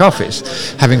Thatcher took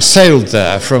office, having sailed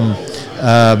there from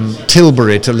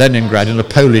Tilbury to Leningrad in a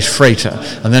Polish freighter,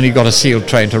 and then he got a sealed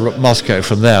train to Moscow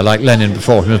from there, like Lenin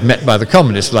before him, was met by the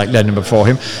communists like Lenin before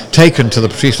him, taken to the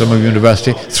Priestland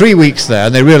University, 3 weeks there,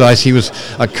 and they realized he was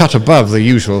a cut above the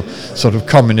usual sort of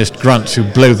communist grunts who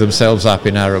blow themselves up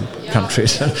in Arab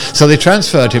countries. So they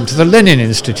transferred him to the Lenin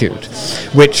Institute,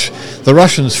 which the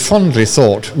Russians fondly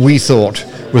thought, we thought,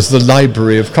 was the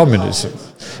library of communism.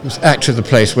 It was actually the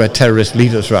place where terrorist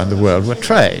leaders around the world were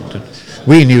trained. And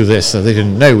we knew this, so they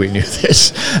didn't know we knew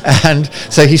this. And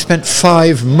so he spent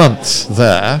 5 months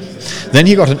there. Then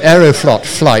he got an Aeroflot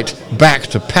flight back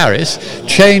to Paris,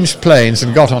 changed planes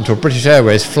and got onto a British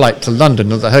Airways flight to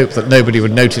London in the hope that nobody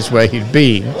would notice where he'd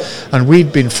been. And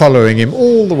we'd been following him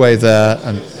all the way there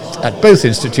and at both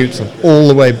institutes and all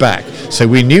the way back. So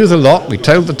we knew the lot, we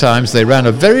told the Times, they ran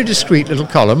a very discreet little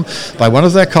column by one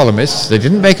of their columnists, they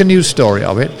didn't make a news story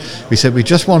of it. We said, we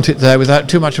just want it there without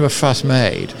too much of a fuss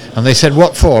made. And they said,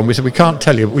 what for? And we said, we can't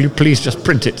tell you, but will you please just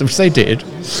print it? Which they did.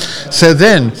 So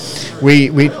then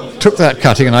we took that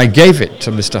cutting and I gave it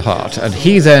to Mr. Hart, and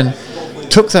he then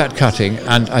took that cutting,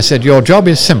 and I said, your job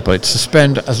is simple, it's to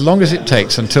spend as long as it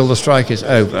takes until the strike is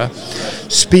over,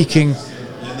 speaking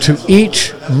to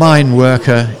each mine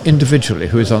worker individually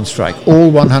who is on strike, all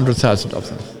 100,000 of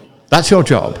them. That's your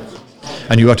job.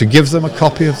 And you are to give them a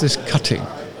copy of this cutting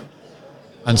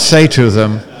and say to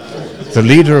them, the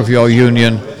leader of your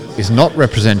union is not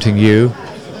representing you,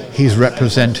 he's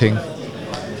representing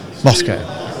Moscow.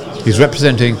 He's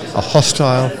representing a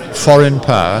hostile foreign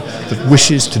power that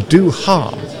wishes to do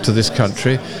harm to this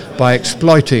country by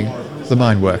exploiting the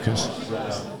mine workers.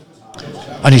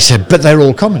 And he said, but they're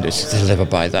all communists. They'll never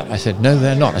buy that. I said, no,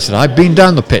 they're not. I said, I've been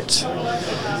down the pits,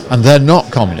 and they're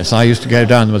not communists. I used to go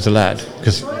down them as a lad,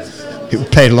 because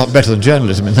it paid a lot better than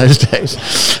journalism in those days.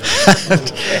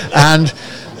 and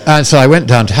so I went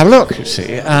down to have a look, you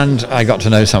see, and I got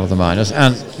to know some of the miners,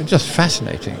 and it's just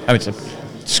fascinating. I mean, it's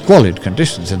squalid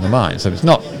conditions in the mines. So it's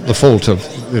not the fault of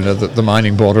the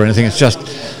mining board or anything. It's just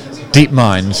deep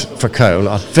mines for coal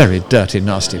are very dirty,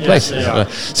 nasty places.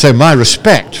 Yes, so my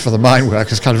respect for the mine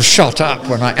workers kind of shot up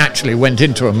when I actually went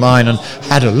into a mine and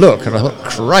had a look, and I thought,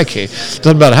 crikey,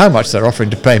 doesn't matter how much they're offering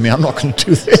to pay me, I'm not going to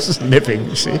do this as a living,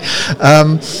 you see.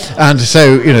 And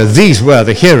so, these were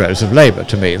the heroes of labour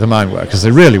to me, the mine workers.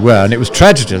 They really were, and it was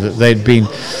tragedy that they'd been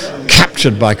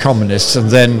captured by communists and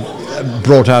then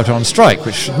brought out on strike,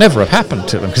 which should never have happened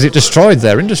to them, because it destroyed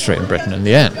their industry in Britain in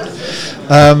the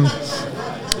end.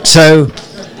 So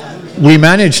we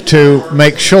managed to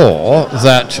make sure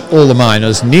that all the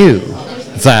miners knew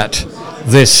that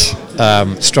this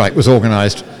strike was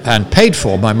organised and paid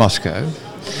for by Moscow.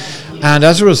 And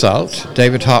as a result,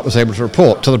 David Hart was able to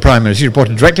report to the Prime Minister. He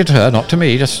reported directly to her, not to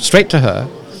me, just straight to her.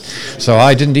 So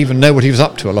I didn't even know what he was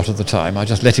up to a lot of the time. I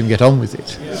just let him get on with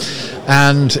it.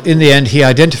 And in the end, he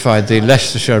identified the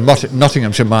Leicestershire and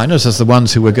Nottinghamshire miners as the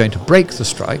ones who were going to break the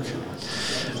strike.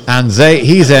 And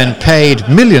he then paid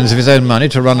millions of his own money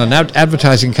to run an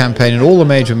advertising campaign in all the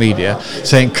major media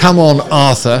saying, come on,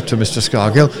 Arthur, to Mr.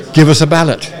 Scargill, give us a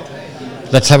ballot.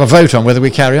 Let's have a vote on whether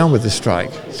we carry on with this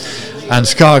strike. And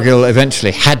Scargill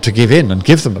eventually had to give in and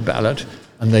give them a ballot,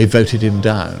 and they voted him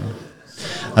down.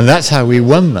 And that's how we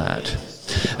won that.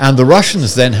 And the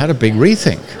Russians then had a big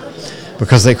rethink,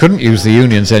 because they couldn't use the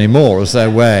unions anymore as their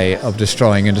way of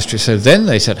destroying industry. So then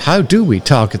they said, how do we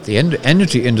target the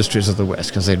energy industries of the West?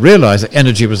 Because they realized that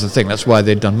energy was the thing. That's why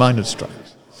they'd done miners' strikes.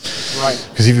 Right.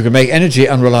 Because if you can make energy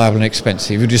unreliable and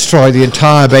expensive, you destroy the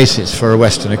entire basis for a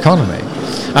Western economy.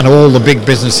 And all the big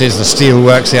businesses, the steel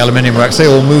works, the aluminium works, they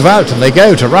all move out and they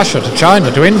go to Russia, to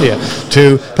China, to India,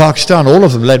 to Pakistan, all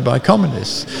of them led by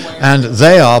communists. And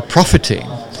they are profiting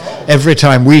every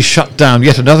time we shut down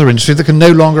yet another industry that can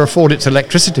no longer afford its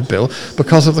electricity bill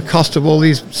because of the cost of all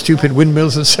these stupid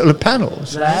windmills and solar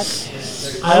panels.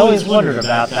 I always wondered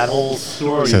about that whole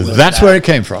story. So that's where it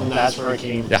came from. That's where it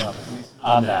came from.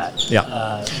 On that.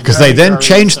 Yeah. Because they then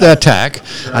changed their tack,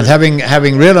 and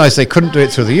having realized they couldn't do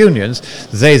it through the unions,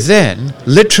 they then,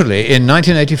 literally in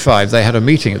 1985, they had a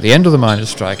meeting at the end of the miners'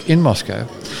 strike in Moscow,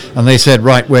 and they said,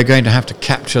 right, we're going to have to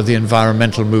capture the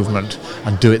environmental movement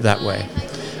and do it that way.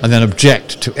 And then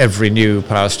object to every new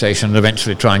power station and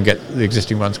eventually try and get the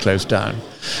existing ones closed down.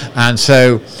 And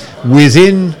so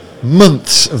within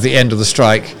months of the end of the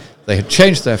strike, they had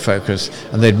changed their focus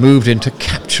and they'd moved into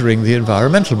capturing the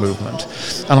environmental movement.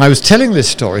 And I was telling this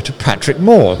story to Patrick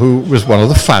Moore, who was one of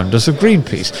the founders of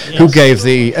Greenpeace, who gave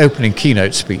the opening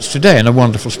keynote speech today, and a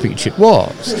wonderful speech it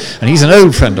was. And he's an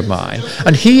old friend of mine,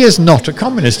 and he is not a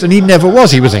communist, and he never was.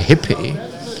 He was a hippie,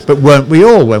 but weren't we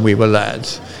all when we were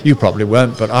lads? You probably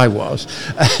weren't, but I was.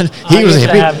 And he was a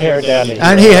hippie. Have hair down here.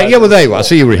 And well, there you are.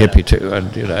 So you were a hippie too,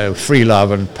 and free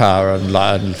love and power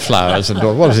and flowers and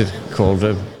what was it called?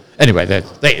 Anyway,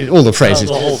 they all the phrases,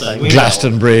 the whole thing.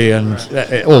 Glastonbury and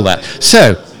all that.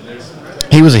 So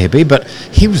he was a hippie, but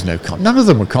he was none of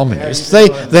them were communists. They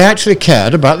actually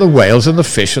cared about the whales and the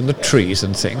fish and the trees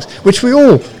and things, which we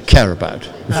all care about,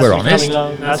 if we're honest.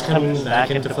 That's coming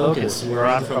back into focus. Where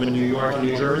I'm from in New York and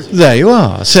New Jersey. There you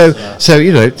are. So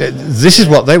this is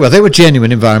what they were. They were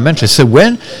genuine environmentalists.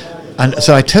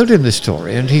 So I told him this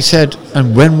story, and he said,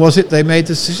 and when was it they made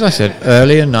this decision? I said,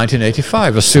 early in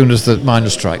 1985, as soon as the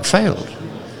miners' strike failed.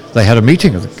 They had a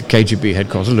meeting at the KGB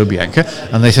headquarters,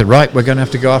 Lubyanka, and they said, right, we're going to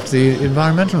have to go after the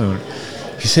environmental movement.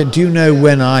 He said, do you know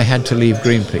when I had to leave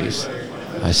Greenpeace?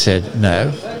 I said,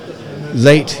 no.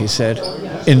 Late, he said,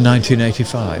 in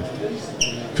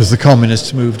 1985, because the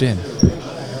communists moved in.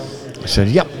 I said,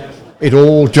 yep, it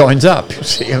all joins up, you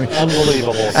see.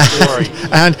 Unbelievable story.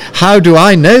 And how do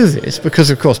I know this? Because,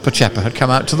 of course, Pachepa had come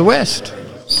out to the West.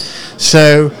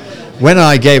 So when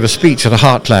I gave a speech at a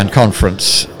Heartland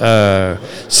conference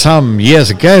some years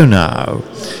ago now,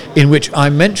 in which I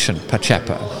mentioned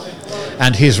Pachepa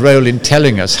and his role in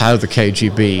telling us how the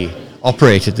KGB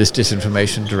operated this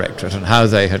disinformation directorate and how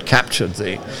they had captured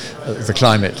the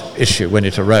climate issue when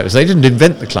it arose. They didn't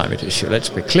invent the climate issue, let's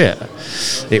be clear.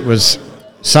 It was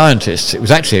scientists, it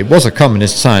was a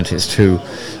communist scientist who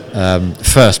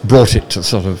first brought it to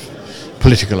sort of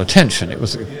political attention. It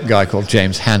was a guy called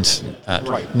James Hansen at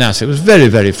NASA. It was very,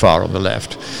 very far on the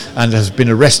left and has been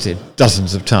arrested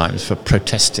dozens of times for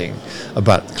protesting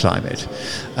about the climate.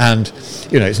 And,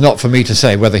 it's not for me to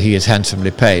say whether he is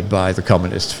handsomely paid by the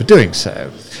communists for doing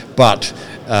so, but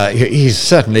he's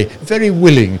certainly very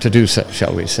willing to do so,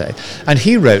 shall we say. And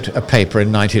he wrote a paper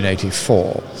in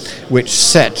 1984 which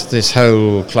set this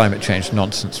whole climate change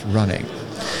nonsense running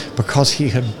because he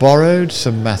had borrowed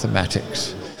some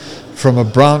mathematics from a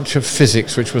branch of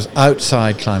physics which was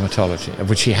outside climatology, of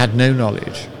which he had no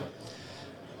knowledge.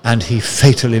 And he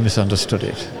fatally misunderstood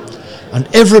it. And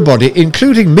everybody,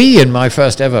 including me in my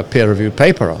first ever peer-reviewed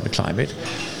paper on the climate,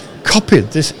 copied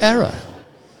this error.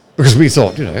 Because we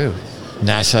thought,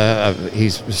 NASA,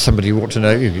 he's somebody who ought to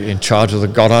know, in charge of the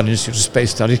Goddard Institute of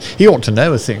Space Studies, he ought to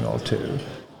know a thing or two.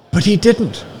 But he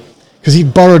didn't. Because he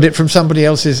borrowed it from somebody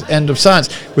else's end of science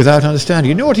without understanding.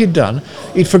 You know what he'd done?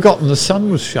 He'd forgotten the sun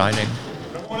was shining.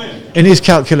 In his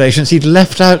calculations, he'd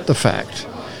left out the fact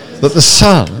that the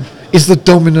sun is the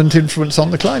dominant influence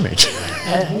on the climate.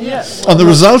 And the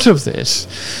result of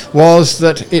this was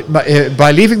that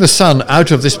by leaving the sun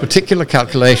out of this particular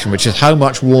calculation, which is how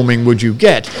much warming would you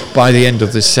get by the end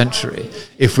of this century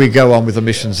if we go on with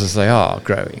emissions as they are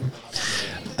growing,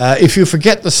 if you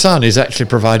forget the sun is actually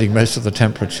providing most of the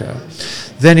temperature,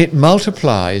 then it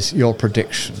multiplies your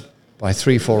prediction by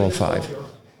 3, 4, or 5.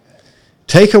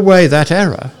 Take away that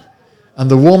error,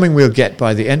 and the warming we'll get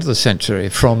by the end of the century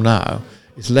from now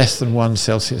is less than 1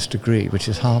 Celsius degree, which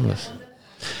is harmless.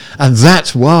 And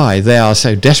that's why they are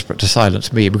so desperate to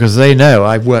silence me, because they know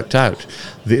I've worked out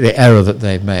the error that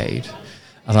they've made.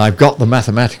 And I've got the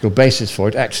mathematical basis for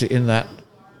it actually in that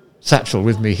satchel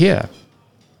with me here.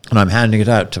 And I'm handing it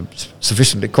out to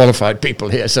sufficiently qualified people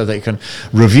here so they can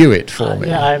review it for me.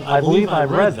 Yeah, I believe I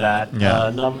read that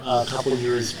a couple of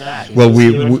years back. Well,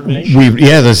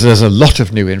 there's a lot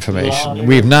of new information.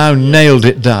 We've now nailed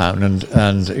it down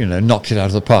and knocked it out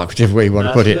of the park, whichever way you want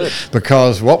to put it.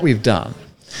 Because what we've done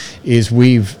is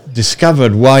we've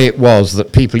discovered why it was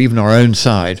that people, even our own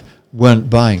side, weren't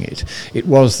buying it. It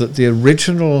was that the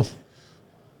original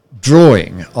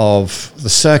drawing of the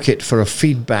circuit for a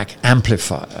feedback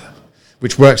amplifier,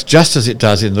 which works just as it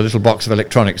does in the little box of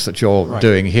electronics that you're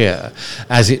doing here,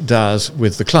 as it does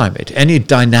with the climate. Any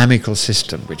dynamical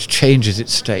system which changes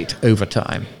its state over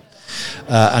time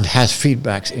and has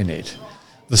feedbacks in it,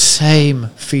 the same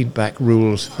feedback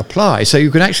rules apply. So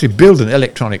you can actually build an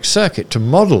electronic circuit to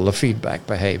model the feedback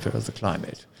behavior of the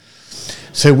climate.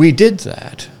 So we did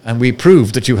that, and we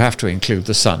proved that you have to include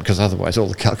the sun, because otherwise all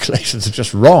the calculations are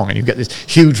just wrong, and you get this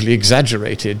hugely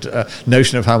exaggerated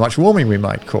notion of how much warming we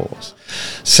might cause.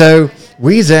 So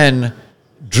we then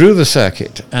drew the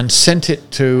circuit and sent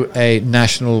it to a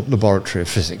national laboratory of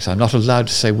physics. I'm not allowed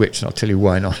to say which, and I'll tell you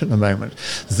why not in a moment.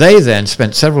 They then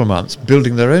spent several months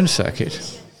building their own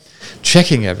circuit,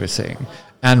 checking everything,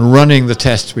 and running the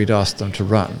tests we'd asked them to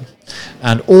run.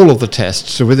 And all of the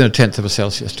tests, so within 1/10 of a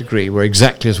Celsius degree, were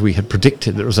exactly as we had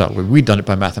predicted the result. We'd done it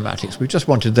by mathematics. We just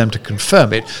wanted them to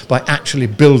confirm it by actually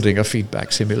building a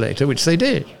feedback simulator, which they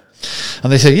did.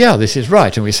 And they said, yeah, this is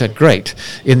right. And we said, great.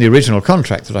 In the original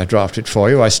contract that I drafted for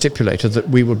you, I stipulated that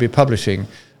we would be publishing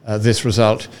this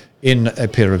result in a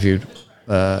peer-reviewed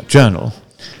journal.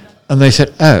 And they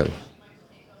said, oh,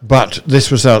 but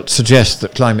this result suggests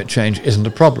that climate change isn't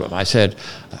a problem. I said,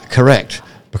 correct,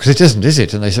 because it isn't, is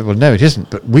it? And they said, well, no, it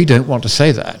isn't, but we don't want to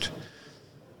say that.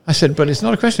 I said, but it's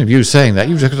not a question of you saying that.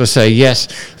 You've just got to say, yes,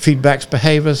 feedbacks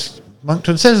behave as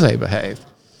Monkton says they behave.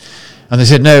 And they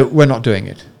said, no, we're not doing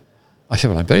it. I said,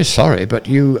 well, I'm very sorry, but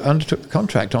you undertook the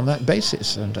contract on that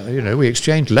basis. And, we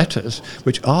exchanged letters,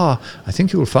 which are, I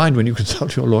think you will find when you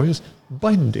consult your lawyers,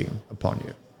 binding upon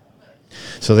you.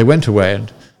 So they went away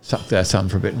and sucked their thumb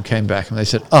for a bit and came back and they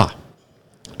said,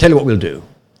 tell you what we'll do.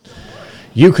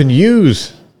 You can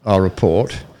use our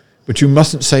report, but you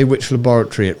mustn't say which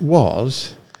laboratory it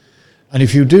was. And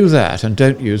if you do that and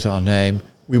don't use our name,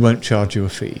 we won't charge you a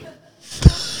fee.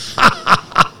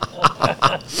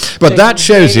 But that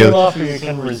shows you.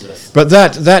 But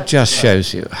that just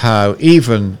shows you how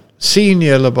even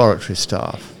senior laboratory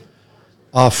staff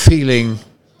are feeling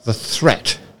the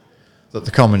threat that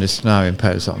the communists now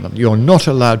impose on them. You're not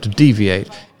allowed to deviate,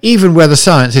 even where the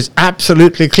science is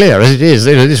absolutely clear, as it is.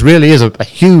 This really is a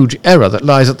huge error that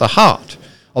lies at the heart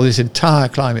of this entire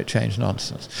climate change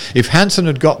nonsense. If Hansen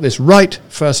had got this right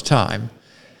first time,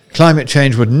 climate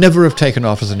change would never have taken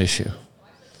off as an issue.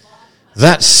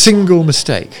 That single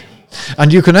mistake.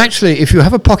 And you can actually, if you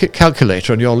have a pocket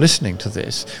calculator and you're listening to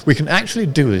this, we can actually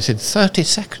do this in 30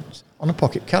 seconds on a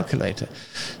pocket calculator.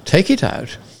 Take it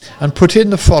out and put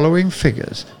in the following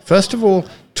figures. First of all,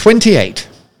 28.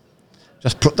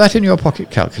 Just put that in your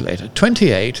pocket calculator.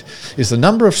 28 is the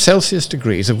number of Celsius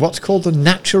degrees of what's called the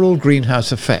natural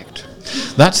greenhouse effect.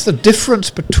 That's the difference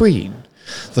between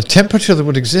the temperature that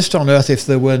would exist on Earth if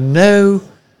there were no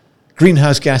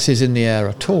greenhouse gases in the air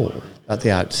at all at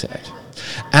the outset,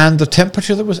 and the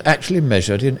temperature that was actually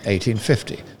measured in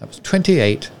 1850. That was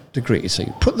 28 degrees. So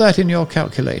you put that in your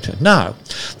calculator. Now,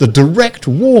 the direct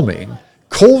warming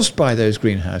caused by those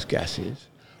greenhouse gases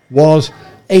was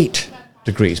 8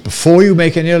 degrees, before you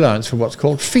make any allowance for what's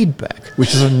called feedback,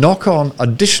 which is a knock-on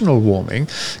additional warming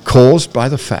caused by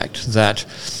the fact that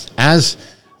as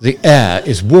the air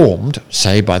is warmed,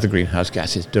 say by the greenhouse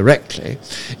gases directly,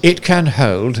 it can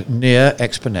hold near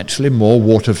exponentially more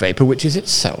water vapor, which is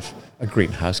itself a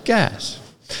greenhouse gas.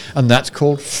 And that's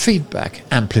called feedback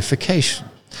amplification.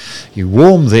 You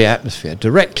warm the atmosphere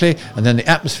directly, and then the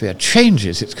atmosphere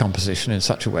changes its composition in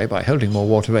such a way by holding more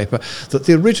water vapor that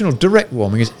the original direct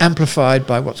warming is amplified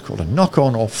by what's called a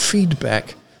knock-on or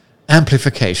feedback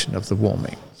amplification of the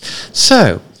warming.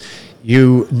 So,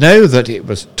 you know that it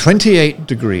was 28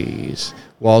 degrees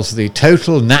was the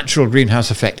total natural greenhouse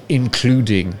effect,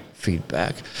 including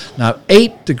feedback. Now,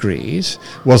 8 degrees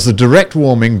was the direct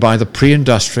warming by the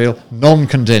pre-industrial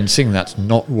non-condensing, that's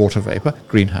not water vapor,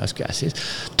 greenhouse gases.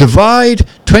 Divide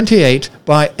 28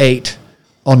 by 8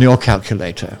 on your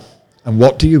calculator. And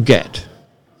what do you get?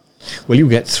 Well, you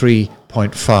get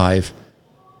 3.5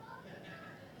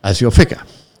 as your figure,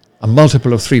 a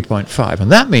multiple of 3.5.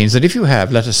 And that means that if you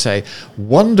have, let us say,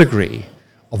 1 degree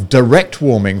of direct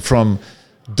warming from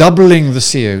doubling the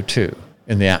CO2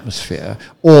 in the atmosphere,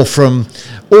 or from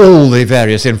all the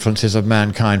various influences of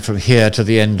mankind from here to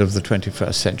the end of the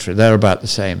 21st century, they're about the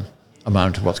same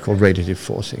amount of what's called radiative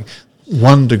forcing.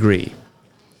 1 degree.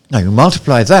 Now you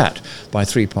multiply that by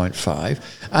 3.5,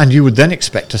 and you would then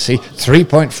expect to see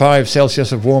 3.5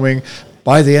 Celsius of warming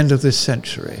by the end of this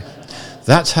century.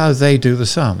 That's how they do the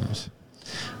sums.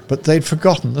 But they'd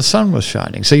forgotten the sun was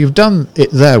shining. So you've done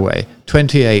it their way,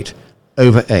 28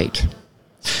 over 8.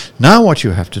 Now what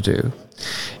you have to do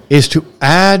is to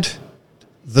add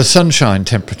the sunshine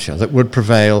temperature that would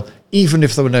prevail even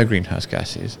if there were no greenhouse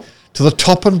gases to the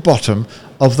top and bottom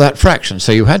of that fraction.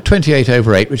 So you had 28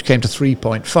 over 8, which came to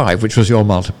 3.5, which was your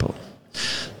multiple.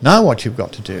 Now what you've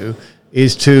got to do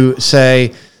is to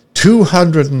say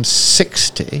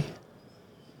 260,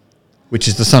 which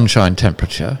is the sunshine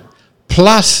temperature,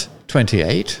 plus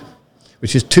 28,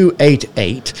 which is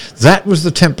 288. That was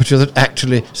the temperature that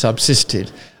actually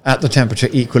subsisted at the temperature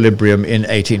equilibrium in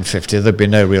 1850. There'd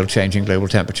been no real change in global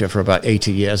temperature for about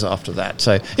 80 years after that.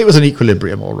 So it was an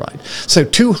equilibrium, all right. So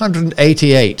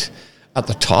 288 at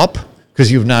the top,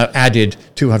 because you've now added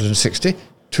 260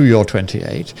 to your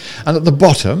 28. And at the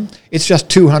bottom, it's just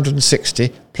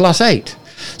 260 plus 8.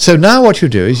 So now what you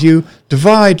do is you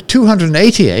divide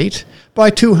 288 by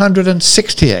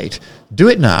 268. Do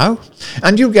it now,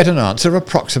 and you'll get an answer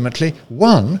approximately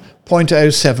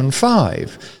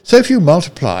 1.075. So if you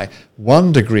multiply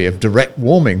 1 degree of direct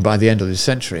warming by the end of this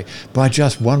century by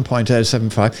just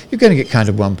 1.075, you're going to get kind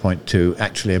of 1.2,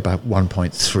 actually about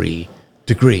 1.3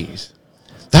 degrees.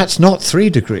 That's not 3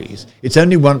 degrees. It's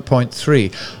only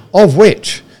 1.3, of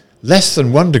which less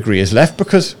than 1 degree is left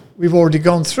because we've already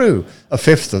gone through a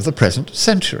fifth of the present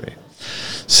century.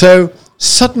 So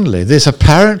suddenly this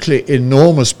apparently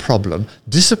enormous problem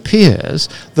disappears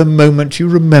the moment you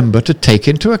remember to take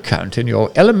into account in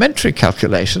your elementary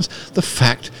calculations the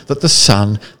fact that the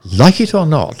sun, like it or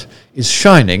not, is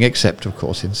shining, except of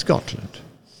course in Scotland.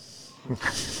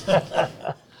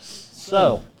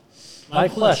 So, my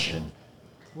question,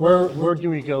 where do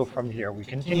we go from here? We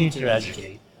continue to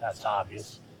educate, that's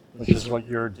obvious, which is what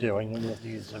you're doing with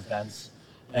these events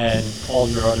and all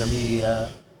your other media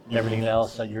and everything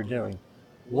else that you're doing.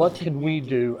 What can we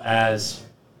do as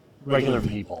regular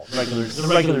people, the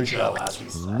regular Joe, as we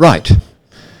say? Right.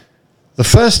 The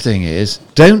first thing is,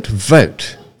 don't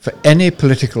vote for any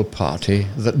political party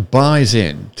that buys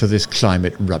into this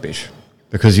climate rubbish,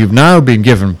 because you've now been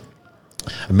given,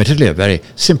 admittedly a very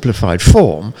simplified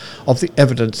form, of the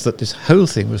evidence that this whole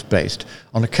thing was based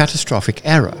on a catastrophic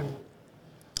error.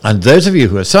 And those of you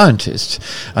who are scientists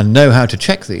and know how to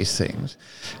check these things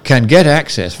can get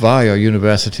access via your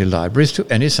university libraries to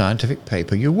any scientific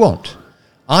paper you want.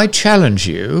 I challenge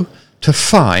you to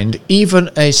find even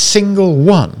a single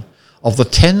one of the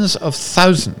tens of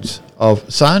thousands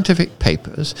of scientific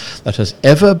papers that has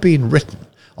ever been written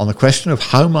on the question of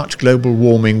how much global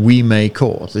warming we may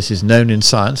cause. This is known in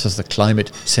science as the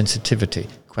climate sensitivity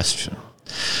question.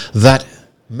 That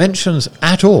mentions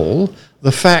at all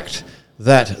the fact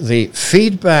that the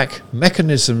feedback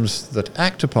mechanisms that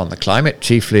act upon the climate,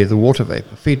 chiefly the water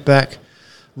vapor feedback,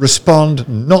 respond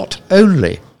not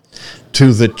only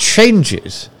to the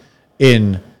changes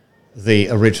in the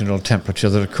original temperature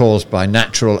that are caused by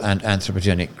natural and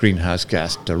anthropogenic greenhouse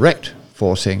gas direct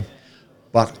forcing,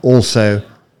 but also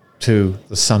to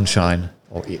the sunshine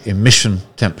or emission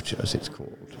temperature, as it's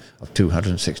called, of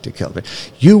 260 Kelvin.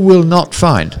 You will not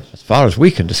find, as far as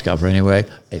we can discover anyway,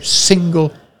 a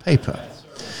single paper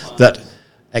that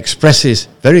expresses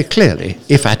very clearly,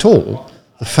 if at all,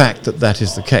 the fact that that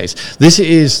is the case. This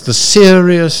is the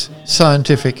serious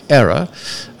scientific error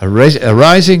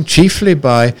arising chiefly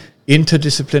by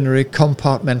interdisciplinary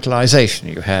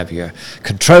compartmentalization. You have your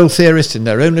control theorists in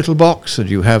their own little box, and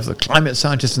you have the climate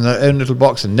scientists in their own little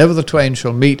box, and never the twain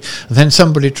shall meet. And then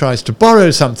somebody tries to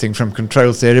borrow something from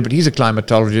control theory, but he's a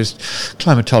climatologist.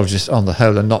 Climatologists, on the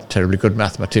whole, are not terribly good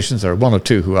mathematicians. There are one or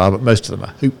two who are, but most of them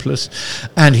are hopeless.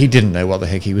 And he didn't know what the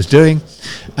heck he was doing.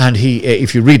 And he,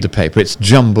 if you read the paper, it's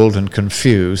jumbled and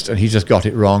confused, and he just got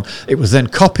it wrong. It was then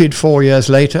copied 4 years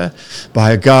later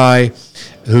by a guy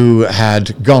who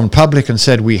had gone public and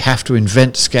said, we have to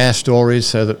invent scare stories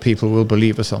so that people will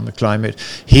believe us on the climate.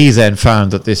 He then found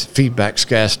that this feedback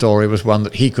scare story was one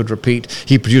that he could repeat.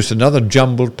 He produced another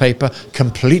jumbled paper,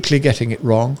 completely getting it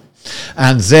wrong.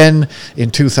 And then in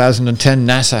 2010,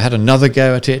 NASA had another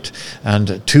go at it,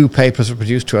 and 2 papers were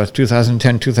produced,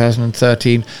 2010,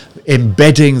 2013,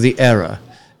 embedding the error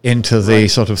into the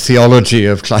sort of theology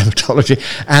of climatology,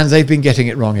 and they've been getting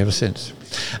it wrong ever since.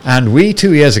 And we,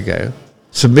 2 years ago,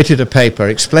 submitted a paper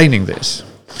explaining this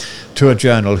to a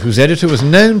journal whose editor was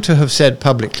known to have said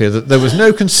publicly that there was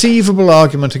no conceivable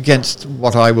argument against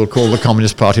what I will call the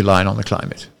Communist Party line on the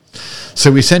climate.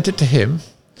 So we sent it to him,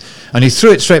 and he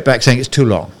threw it straight back saying it's too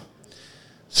long.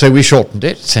 So we shortened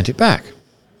it, sent it back.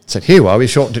 Said, here you are, we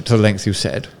shortened it to the length you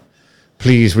said.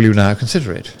 Please, will you now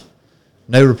consider it?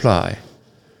 No reply.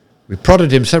 We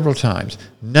prodded him several times.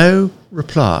 No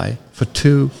reply for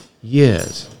 2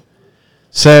 years.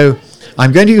 So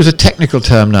I'm going to use a technical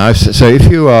term now, so if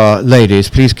you are ladies,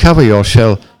 please cover your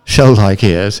shell-like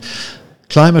ears.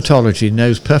 Climatology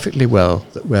knows perfectly well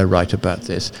that we're right about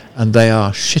this, and they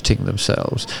are shitting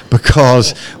themselves,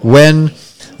 because when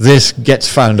this gets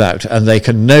found out and they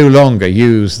can no longer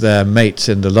use their mates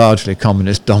in the largely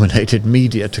communist-dominated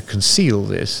media to conceal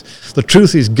this, the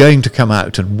truth is going to come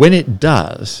out, and when it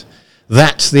does,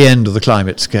 that's the end of the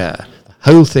climate scare.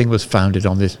 The whole thing was founded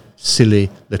on this silly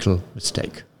little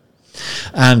mistake.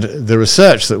 And the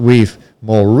research that we've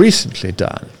more recently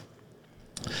done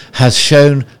has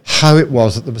shown how it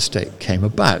was that the mistake came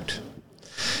about.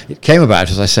 It came about,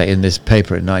 as I say, in this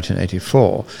paper in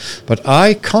 1984, but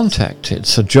I contacted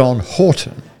Sir John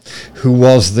Horton, who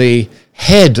was the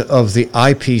head of the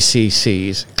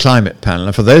IPCC's climate panel.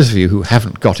 And for those of you who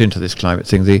haven't got into this climate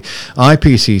thing, the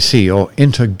IPCC, or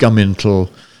Intergovernmental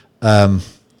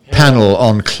Panel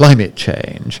on Climate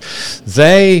Change,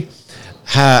 they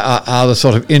are the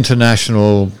sort of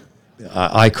international,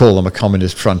 I call them a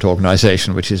communist front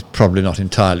organization, which is probably not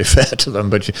entirely fair to them,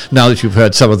 but now that you've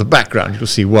heard some of the background, you'll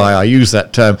see why I use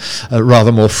that term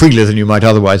rather more freely than you might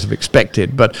otherwise have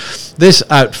expected. But this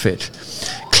outfit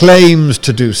claims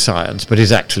to do science, but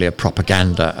is actually a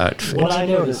propaganda outfit. What I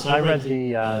noticed, I read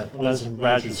when I was in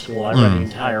graduate school, I read the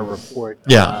entire report.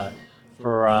 Yeah.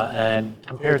 And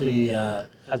compared to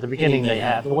at the beginning they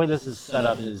have, the way this is set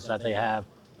up is that they have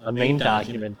a main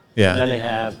document, Yeah. and then they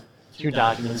have two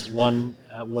documents, one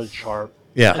which are,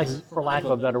 Yeah. for lack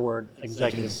of a better word,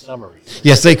 executive summary.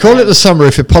 Yes, they call it the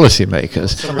summary for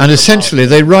policymakers, Summary and for essentially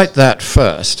they write that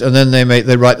first, and then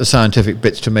they write the scientific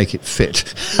bits to make it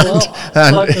fit. Well,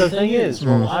 And- but the thing is,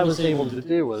 what I was able to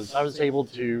do was I was able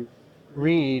to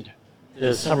read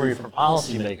the summary for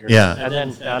policymakers, Yeah. and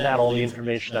then found out all the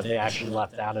information that they actually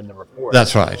left out in the report.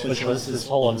 That's right. Which was this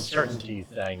whole uncertainty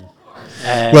thing.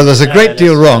 And, Well, there's a great and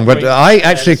deal it's wrong, but great- I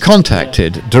actually it's-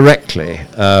 contacted directly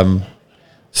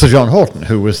Sir John Horton,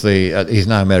 who was he's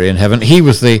now Mary in Heaven. He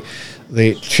was the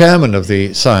chairman of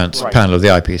the science Right. panel of the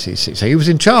IPCC, so he was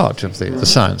in charge of the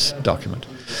science document.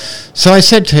 So I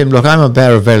said to him, look, I'm a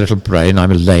bear of very little brain,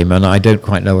 I'm a layman, I don't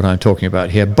quite know what I'm talking about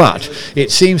here, but it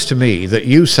seems to me that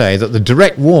you say that the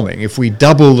direct warming, if we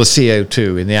double the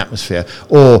CO2 in the atmosphere,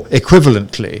 or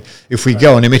equivalently, if we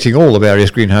go on emitting all the various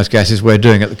greenhouse gases we're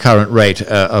doing at the current rate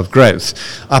of growth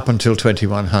up until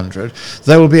 2100,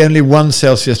 there will be only 1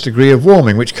 Celsius degree of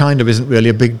warming, which kind of isn't really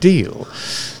a big deal.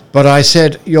 But I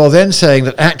said, you're then saying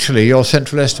that actually your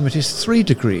central estimate is 3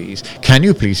 degrees. Can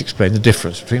you please explain the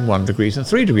difference between 1 degree and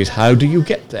 3 degrees? How do you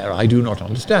get there? I do not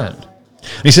understand.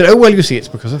 And he said, oh, well, you see, it's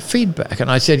because of feedback.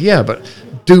 And I said, yeah, but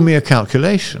do me a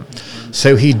calculation.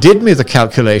 So he did me the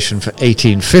calculation for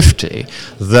 1850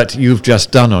 that you've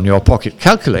just done on your pocket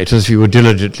calculators if you were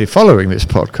diligently following this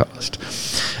podcast.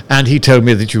 And he told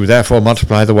me that you therefore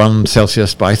multiply the 1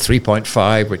 Celsius by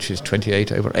 3.5, which is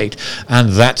 28 over 8. And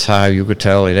that's how you could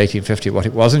tell in 1850 what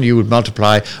it was. And you would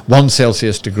multiply 1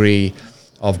 Celsius degree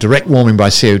of direct warming by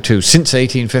CO2 since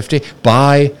 1850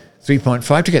 by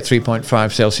 3.5 to get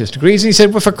 3.5 Celsius degrees. And he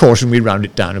said, well, for caution, we round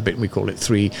it down a bit and we call it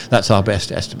 3. That's our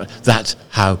best estimate. That's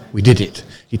how we did it.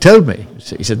 He told me.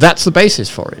 He said, that's the basis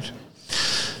for it.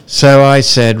 So I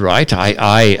said, right,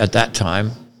 I at that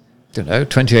time,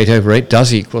 28 over 8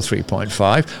 does equal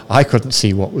 3.5. I couldn't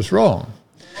see what was wrong.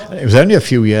 And it was only a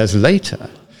few years later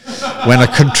when a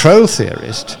control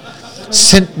theorist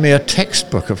sent me a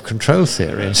textbook of control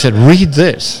theory and said, read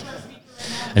this.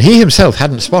 And he himself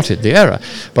hadn't spotted the error,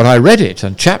 but I read it,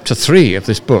 and chapter 3 of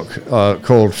this book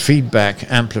called Feedback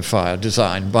Amplifier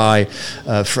Design by,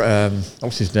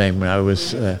 what's his name now,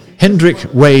 was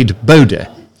Hendrik Wade Bode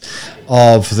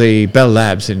of the Bell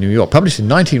Labs in New York, published in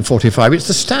 1945. It's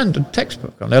the standard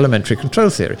textbook on elementary control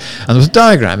theory. And there was a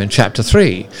diagram in chapter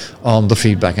 3 on the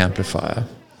feedback amplifier.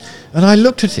 And I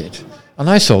looked at it, and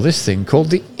I saw this thing called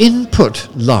the input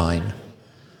line.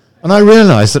 And I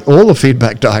realized that all the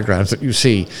feedback diagrams that you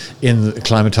see in the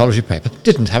climatology paper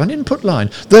didn't have an input line.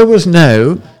 They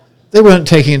weren't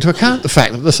taking into account the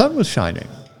fact that the sun was shining.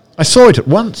 I saw it at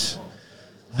once.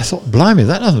 I thought, blimey,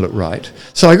 that doesn't look right.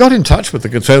 So I got in touch with the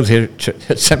control theorist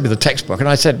who sent me the textbook, and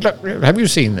I said, look, have you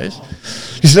seen this?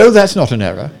 He said, oh, that's not an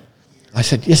error. I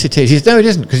said, yes, it is. He said, no, it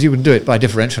isn't, because you can do it by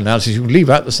differential analysis. You can leave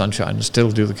out the sunshine and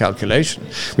still do the calculation,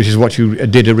 which is what you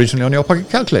did originally on your pocket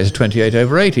calculator. 28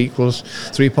 over 8 equals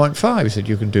 3.5. He said,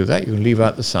 you can do that. You can leave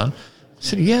out the sun. I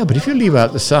said, yeah, but if you leave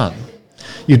out the sun,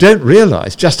 you don't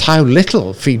realize just how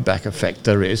little feedback effect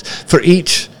there is for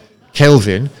each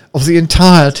Kelvin of the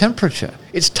entire temperature.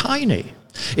 It's tiny.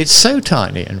 It's so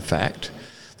tiny, in fact,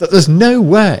 that there's no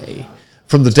way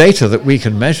from the data that we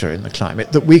can measure in the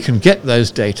climate that we can get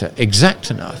those data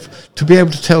exact enough to be able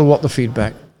to tell what the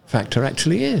feedback factor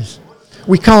actually is.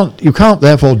 You can't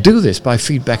therefore do this by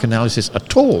feedback analysis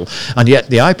at all, and yet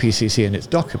the IPCC in its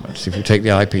documents, if you take the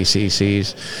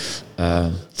IPCC's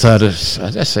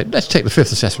let's take the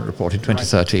fifth assessment report in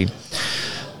 2013,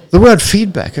 the word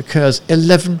feedback occurs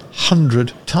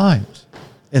 1,100 times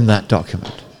in that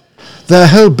document. Their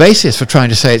whole basis for trying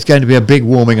to say it's going to be a big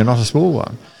warming and not a small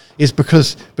one is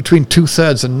because between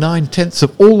 2/3 and 9/10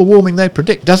 of all the warming they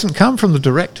predict doesn't come from the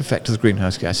direct effect of the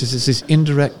greenhouse gases. It's this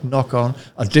indirect knock-on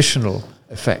additional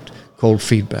effect called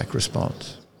feedback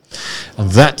response.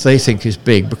 And that they think is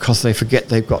big because they forget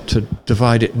they've got to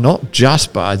divide it not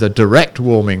just by the direct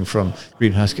warming from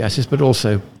greenhouse gases, but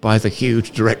also by the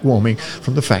huge direct warming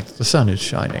from the fact that the sun is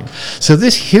shining. So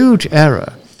this huge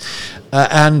error,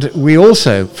 and we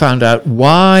also found out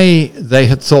why they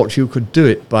had thought you could do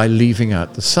it by leaving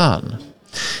out the sun.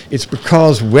 It's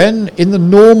because when in the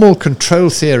normal control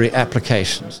theory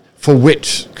applications, for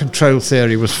which control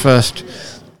theory was first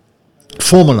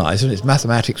formalized and its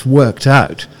mathematics worked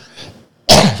out,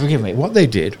 forgive me, what they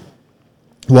did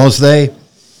was they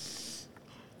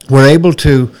were able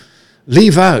to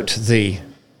leave out the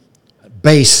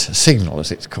base signal,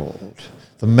 as it's called,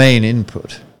 the main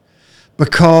input,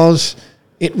 because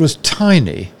it was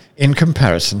tiny in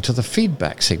comparison to the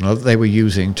feedback signal that they were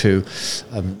using to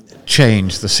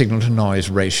change the signal-to-noise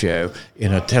ratio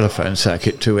in a telephone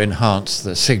circuit to enhance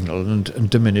the signal and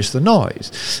diminish the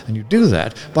noise. And you do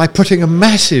that by putting a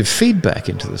massive feedback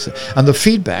into this. And the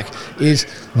feedback is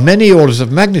many orders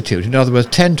of magnitude, in other words,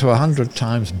 10 to 100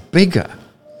 times bigger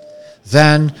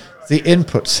than the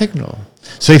input signal.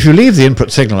 So if you leave the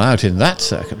input signal out in that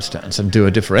circumstance and do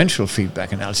a differential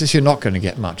feedback analysis, you're not going to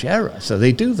get much error. So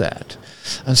they do that.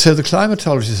 And so the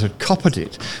climatologists had copied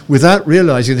it without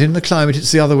realizing that in the climate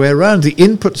it's the other way around. The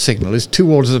input signal is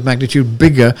 2 orders of magnitude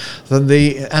bigger than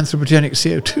the anthropogenic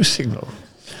CO2 signal.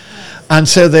 And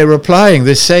so they were applying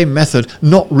this same method,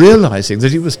 not realizing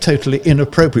that it was totally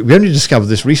inappropriate. We only discovered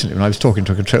this recently when I was talking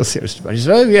to a control theorist about it. He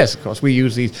said, oh yes, of course, we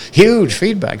use these huge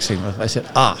feedback signals. I said,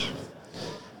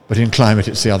 but in climate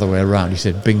it's the other way around. He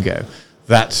said, bingo.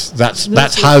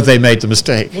 That's how they made the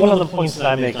mistake. One of the points that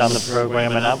I make on the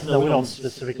program, and we don't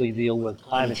specifically deal with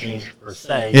climate change per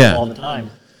se all the time.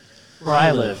 Where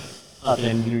I live, up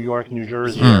in New York, New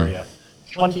Jersey area,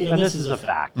 and this is a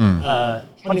fact,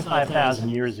 25,000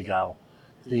 years ago,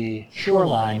 the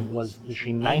shoreline was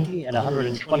between 90 and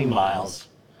 120 miles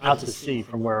out to sea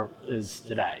from where it is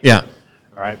today. Yeah.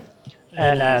 All right.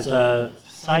 And as a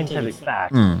scientific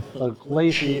fact, the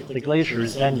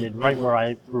glaciers ended right where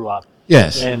I grew up.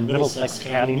 Yes. In Middlesex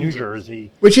County, New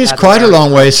Jersey. Which is quite a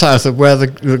long way south of where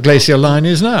the glacial line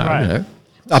is now, right. you know.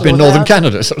 Up in northern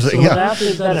Canada, sort of thing. So without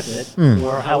the benefit,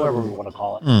 or however we want to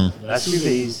call it,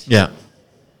 SUVs,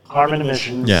 carbon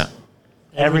emissions,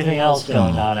 everything else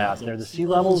going on out there. The sea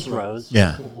levels rose,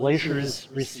 the glaciers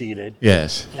receded.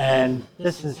 Yes. And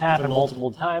this has happened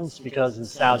multiple times because in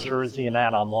South Jersey and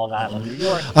out on Long Island, New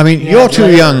York. I mean, you're too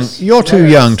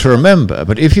young to remember,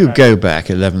 but if you go back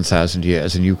 11,000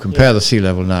 years and you compare the sea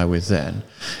level now with then,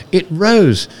 it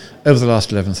rose over the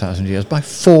last 11,000 years by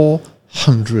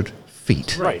 400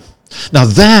 feet. Right. Now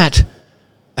that,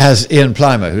 as Ian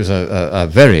Plimer, who's a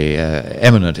very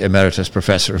eminent emeritus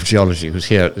professor of geology who's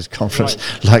here at this conference,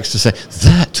 likes to say,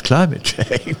 that's climate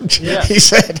change. Yeah. He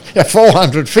said,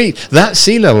 400 feet, that's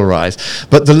sea level rise.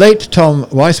 But the late Tom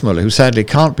Weissmuller, who sadly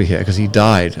can't be here because he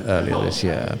died earlier this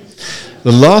year,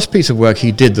 the last piece of work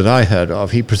he did that I heard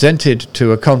of, he presented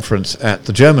to a conference at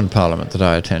the German parliament that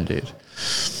I attended.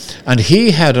 And he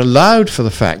had allowed for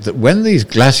the fact that when these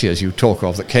glaciers you talk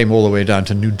of that came all the way down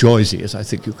to New Jersey, as I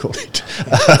think you call it,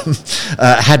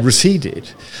 had receded,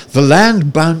 the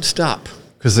land bounced up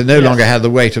because they no longer had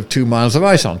the weight of 2 miles of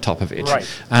ice on top of it. Right.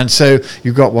 And so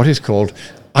you got what is called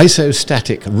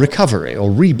isostatic recovery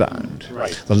or rebound.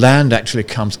 Right. The land actually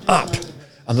comes up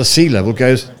and the sea level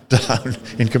goes down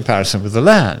in comparison with the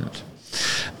land.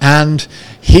 And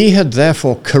he had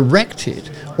therefore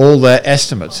corrected all their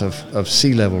estimates of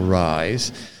sea level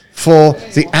rise for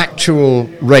the actual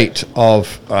rate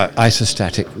of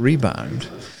isostatic rebound,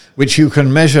 which you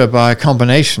can measure by a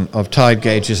combination of tide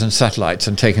gauges and satellites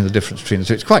and taking the difference between them.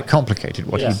 So it's quite complicated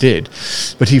what he did.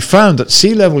 But he found that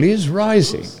sea level is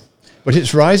rising, but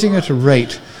it's rising at a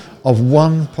rate of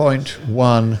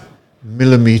 1.1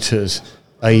 millimeters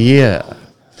a year,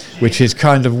 which is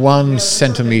kind of 1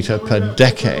 centimetre per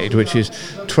decade, which is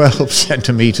 12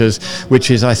 centimetres, which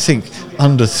is, I think,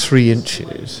 under 3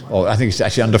 inches, or I think it's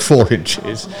actually under 4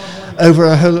 inches, over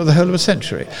the whole of a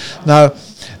century. Now,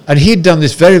 and he'd done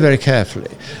this very, very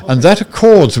carefully, and that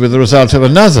accords with the result of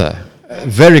another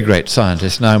very great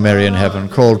scientist, now Mary in heaven,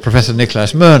 called Professor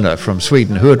Niklas Mörner from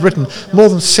Sweden, who had written more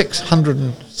than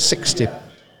 660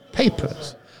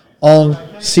 papers on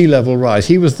sea level rise.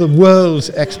 He was the world's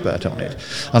expert on it.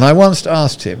 And I once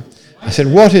asked him, I said,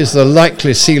 what is the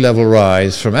likely sea level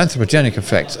rise from anthropogenic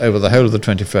effects over the whole of the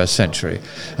 21st century?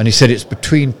 And he said it's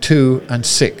between 2 and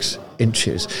 6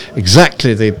 inches,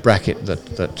 exactly the bracket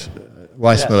that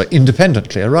Weissmuller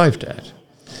independently arrived at.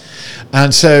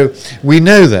 And so we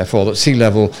know, therefore, that sea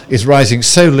level is rising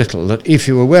so little that if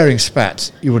you were wearing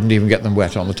spats, you wouldn't even get them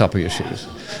wet on the top of your shoes.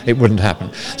 It wouldn't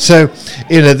happen. So,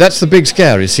 that's the big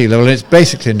scare is sea level, and it's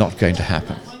basically not going to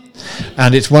happen.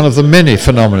 And it's one of the many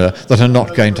phenomena that are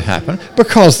not going to happen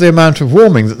because the amount of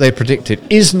warming that they predicted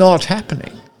is not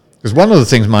happening. Because one of the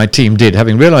things my team did,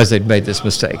 having realized they'd made this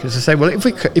mistake, is to say, well,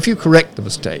 if you correct the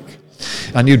mistake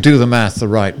and you do the math the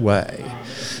right way,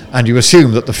 and you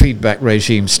assume that the feedback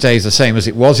regime stays the same as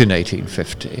it was in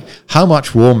 1850, how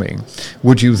much warming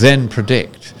would you then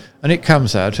predict? And it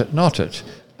comes out at not at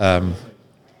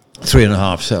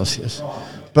 3.5 Celsius,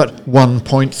 but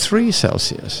 1.3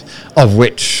 Celsius, of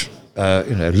which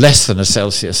less than a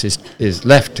Celsius is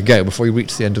left to go before you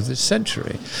reach the end of this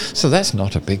century. So that's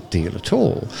not a big deal at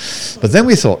all. But then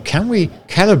we thought, can we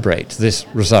calibrate this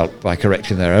result by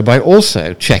correcting the error by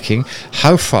also checking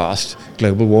how fast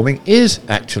global warming is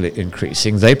actually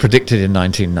increasing? They predicted in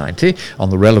 1990 on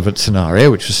the relevant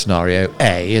scenario, which was scenario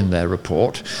A in their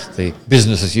report, the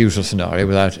business as usual scenario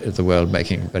without the world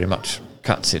making very much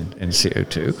cuts in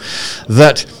CO2,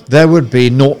 that there would be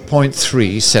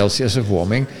 0.3 Celsius of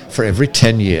warming for every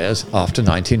 10 years after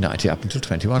 1990 up until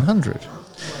 2100.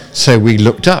 So we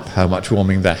looked up how much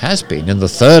warming there has been in the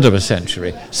third of a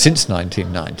century since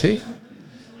 1990,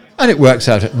 and it works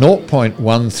out at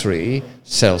 0.13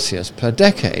 Celsius per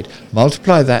decade.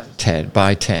 Multiply that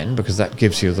by 10, because that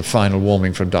gives you the final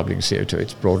warming from doubling CO2.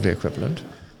 It's broadly equivalent.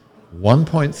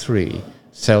 1.3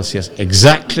 Celsius,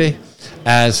 exactly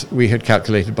as we had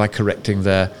calculated by correcting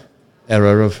their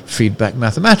error of feedback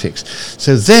mathematics.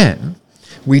 So then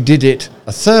we did it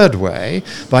a third way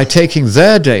by taking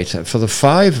their data for the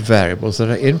 5 variables that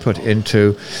are input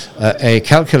into a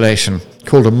calculation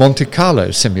called a Monte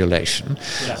Carlo simulation,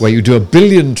 where you do 1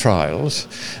 billion trials,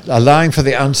 allowing for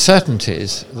the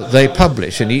uncertainties that they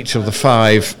publish in each of the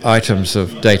 5 items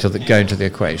of data that go into the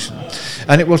equation.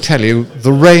 And it will tell you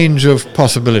the range of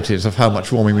possibilities of how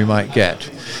much warming we might get.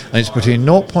 And it's between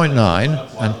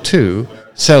 0.9 and 2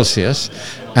 Celsius,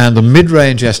 and the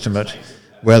mid-range estimate,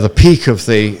 where the peak of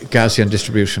the Gaussian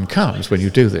distribution comes when you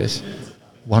do this,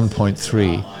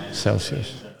 1.3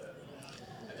 Celsius.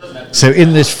 So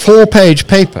in this 4-page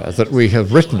paper that we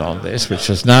have written on this, which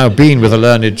has now been with a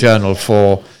learned journal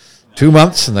for 2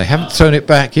 months, and they haven't thrown it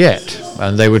back yet,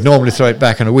 and they would normally throw it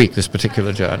back in a week, this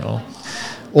particular journal,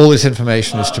 all this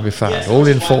information is to be found, all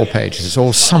in 4 pages. It's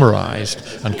all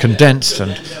summarized and condensed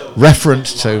and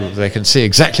referenced so they can see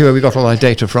exactly where we got all our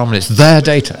data from, and it's their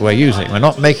data we're using. We're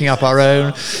not making up our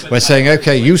own. We're saying,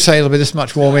 okay, you say there'll be this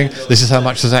much warming, this is how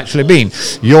much there's actually been.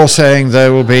 You're saying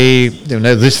there will be,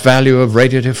 this value of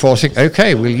radiative forcing.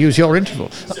 Okay, we'll use your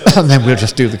interval. And then we'll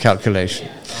just do the calculation.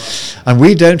 And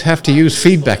we don't have to use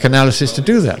feedback analysis to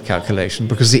do that calculation,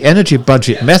 because the energy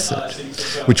budget method,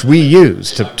 which we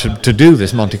use to do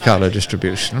this Monte Carlo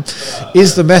distribution,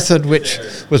 is the method which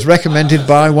was recommended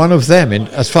by one of them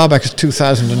as far back as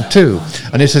 2002.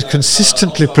 And it has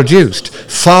consistently produced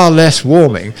far less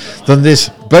warming than this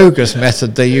bogus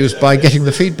method they used by getting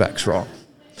the feedbacks wrong.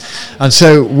 And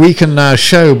so we can now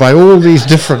show by all these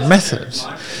different methods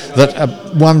that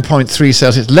 1.3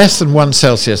 Celsius, less than 1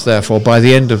 Celsius, therefore, by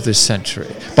the end of this century,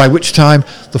 by which time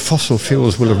the fossil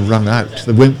fuels will have run out.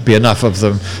 There won't be enough of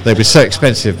them. They'll be so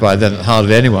expensive by then that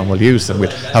hardly anyone will use them.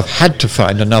 We'll have had to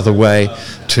find another way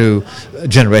to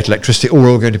generate electricity, or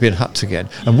we're all going to be in huts again.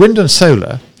 And wind and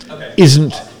solar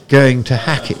isn't going to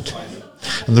hack it.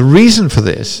 And the reason for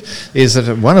this is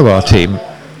that one of our team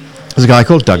is a guy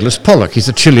called Douglas Pollock. He's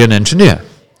a Chilean engineer.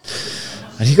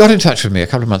 And he got in touch with me a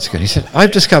couple of months ago, and he said,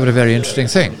 I've discovered a very interesting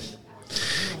thing.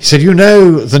 He said,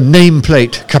 the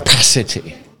nameplate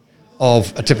capacity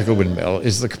of a typical windmill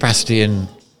is the capacity in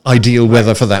ideal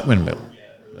weather for that windmill.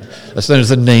 That's known as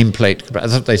the nameplate capacity.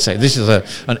 That's what they say. This is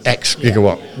an X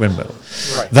gigawatt windmill.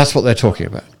 Right. That's what they're talking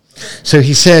about. So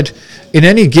he said, in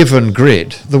any given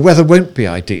grid, the weather won't be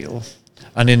ideal.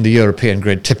 And in the European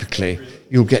grid, typically,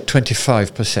 you'll get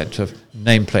 25% of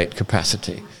nameplate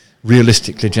capacity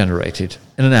realistically generated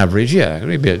in an average year.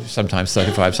 Maybe sometimes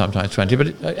 35, sometimes 20,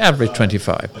 but average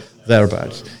 25,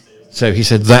 thereabouts. So he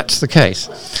said, that's the case.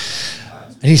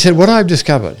 And he said, what I've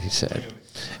discovered, he said,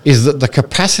 is that the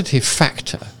capacity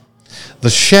factor, the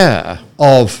share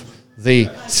of the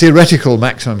theoretical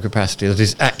maximum capacity that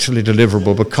is actually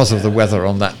deliverable because of the weather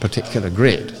on that particular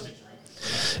grid,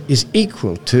 is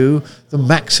equal to the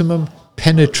maximum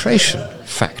penetration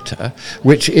factor,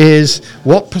 which is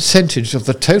what percentage of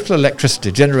the total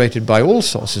electricity generated by all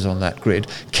sources on that grid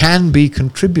can be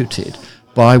contributed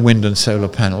by wind and solar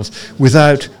panels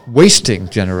without wasting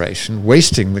generation,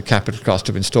 wasting the capital cost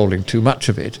of installing too much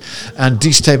of it, and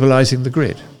destabilizing the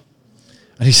grid.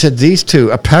 And he said these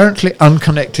two apparently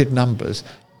unconnected numbers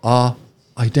are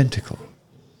identical.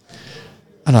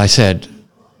 And I said,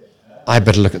 I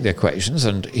better look at the equations,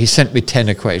 and he sent me 10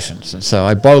 equations, and so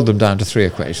I boiled them down to 3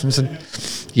 equations, and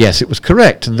yes, it was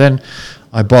correct, and then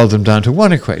I boiled them down to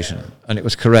 1 equation, and it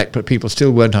was correct, but people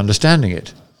still weren't understanding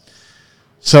it.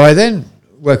 So I then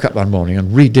woke up one morning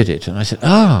and redid it, and I said,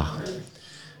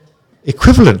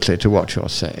 equivalently to what you're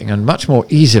saying, and much more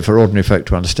easier for ordinary folk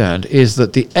to understand, is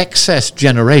that the excess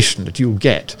generation that you'll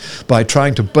get by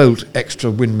trying to bolt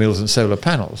extra windmills and solar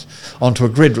panels onto a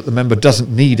grid that the member doesn't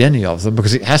need any of them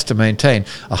because it has to maintain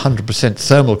 100%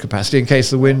 thermal capacity in case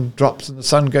the wind drops and the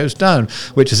sun goes down,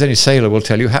 which, as any sailor will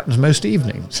tell you, happens most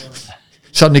evenings.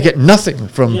 suddenly get nothing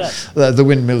from Yes. the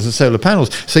windmills and solar panels.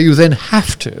 So you then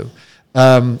have to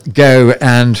go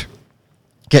and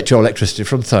get your electricity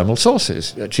from thermal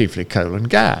sources, chiefly coal and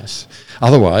gas.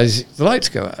 Otherwise, the lights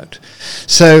go out.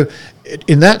 So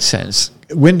in that sense,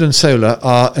 wind and solar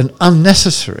are an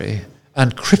unnecessary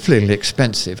and cripplingly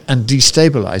expensive and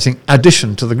destabilizing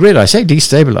addition to the grid. I say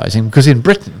destabilizing because in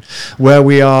Britain, where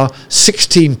we are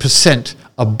 16%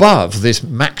 above this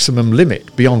maximum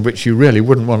limit beyond which you really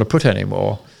wouldn't want to put any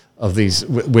more of these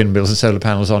windmills and solar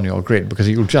panels on your grid because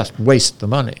you'll just waste the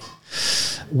money.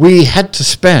 We had to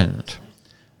spend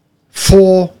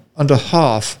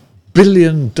 $4.5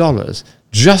 billion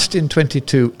just in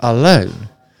 22 alone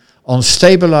on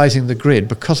stabilizing the grid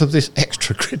because of this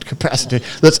extra grid capacity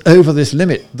that's over this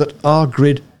limit that our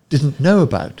grid didn't know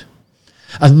about.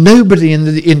 And nobody in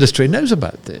the industry knows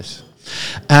about this.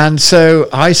 And so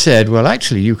I said, well,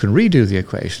 actually, you can redo the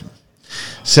equation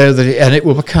so that and it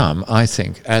will become, I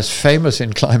think, as famous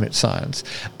in climate science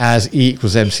as E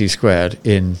equals mc squared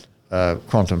in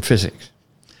quantum physics.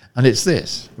 And it's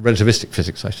this, relativistic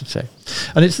physics, I should say.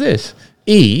 And it's this.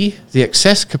 E, the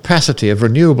excess capacity of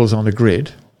renewables on a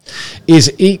grid,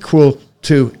 is equal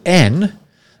to N,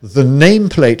 the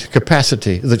nameplate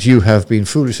capacity that you have been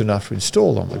foolish enough to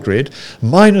install on the grid,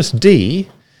 minus D,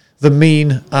 the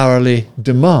mean hourly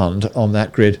demand on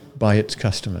that grid by its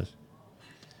customers.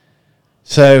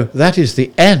 So that is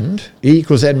the end, E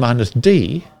equals N minus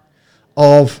D,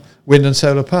 of wind and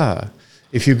solar power.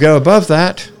 If you go above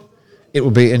that, it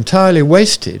will be entirely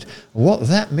wasted. What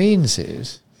that means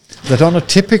is that on a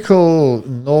typical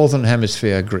northern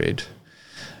hemisphere grid,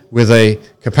 with a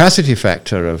capacity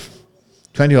factor of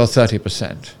 20 or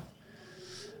 30%,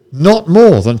 not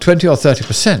more than 20 or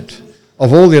 30%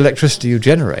 of all the electricity you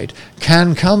generate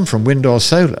can come from wind or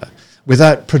solar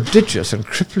without prodigious and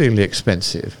cripplingly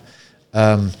expensive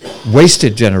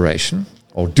wasted generation,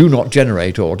 or do not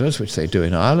generate orders, which they do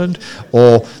in Ireland,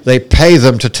 or they pay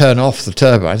them to turn off the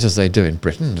turbines, as they do in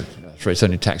Britain. For it's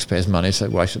only taxpayers' money, so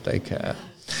why should they care?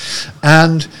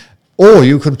 Or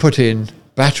you can put in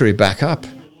battery backup,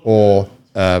 or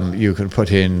you can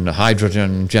put in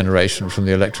hydrogen generation from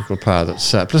the electrical power that's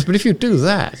surplus. But if you do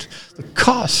that, the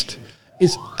cost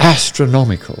is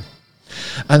astronomical.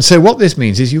 And so what this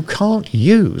means is you can't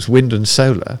use wind and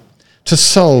solar to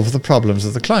solve the problems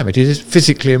of the climate. It is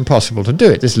physically impossible to do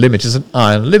it. This limit is an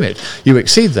iron limit. You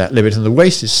exceed that limit and the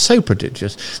waste is so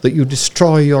prodigious that you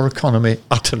destroy your economy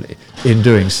utterly in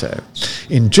doing so.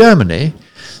 In Germany,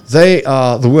 they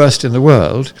are the worst in the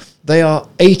world. They are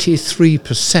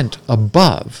 83%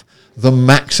 above the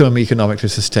maximum economically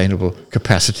sustainable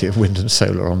capacity of wind and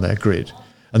solar on their grid.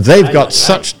 And they've got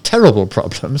such terrible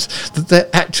problems that they're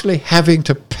actually having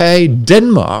to pay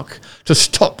Denmark to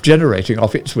stop generating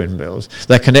off its windmills.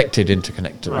 They're connected with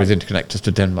interconnectors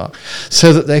to Denmark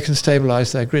so that they can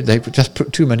stabilize their grid. They've just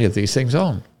put too many of these things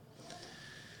on.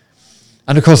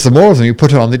 And of course, the more of them you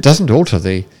put on, it doesn't alter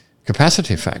the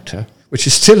capacity factor, which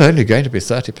is still only going to be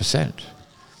 30%.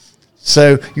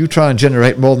 So you try and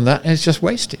generate more than that, and it's just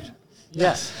wasted.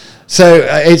 Yes. So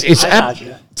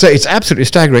it's absolutely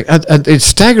staggering, and it's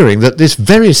staggering that this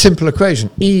very simple equation,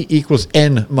 E equals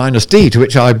N minus D, to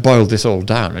which I boiled this all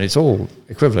down, and it's all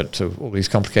equivalent to all these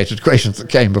complicated equations that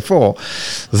came before,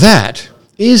 that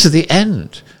is the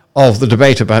end of the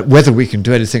debate about whether we can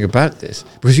do anything about this,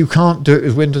 because you can't do it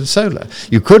with wind and solar.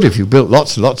 You could if you built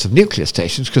lots and lots of nuclear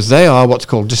stations, because they are what's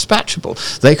called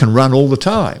dispatchable. They can run all the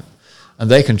time. And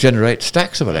they can generate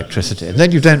stacks of electricity. And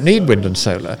then you don't need wind and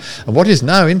solar. And what is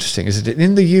now interesting is that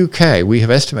in the UK, we have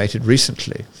estimated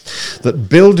recently that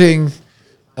building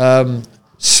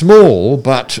small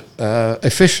but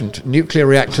efficient nuclear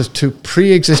reactors to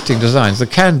pre-existing designs, the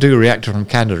CANDU reactor from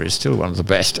Canada is still one of the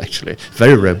best, actually.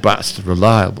 Very robust,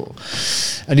 reliable.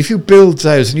 And if you build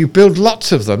those, and you build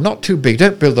lots of them, not too big,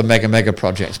 don't build the mega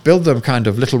projects, build them kind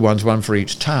of little ones, one for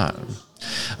each town,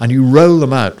 and you roll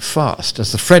them out fast,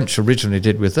 as the French originally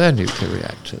did with their nuclear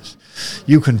reactors,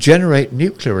 you can generate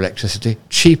nuclear electricity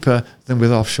cheaper than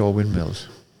with offshore windmills,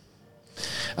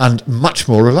 and much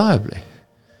more reliably,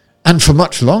 and for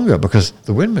much longer, because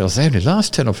the windmills, they only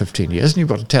last 10 or 15 years, and you've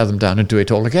got to tear them down and do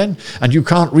it all again, and you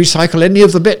can't recycle any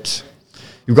of the bits.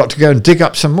 You've got to go and dig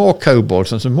up some more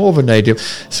cobalt and some more vanadium.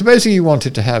 Supposing you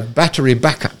wanted to have battery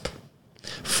backup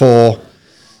for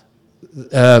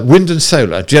wind and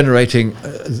solar generating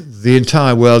the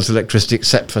entire world's electricity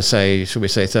except for, say, should we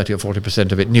say 30 or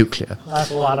 40% of it nuclear.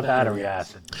 That's a lot of battery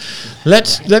acid.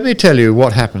 Let me tell you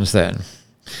what happens then.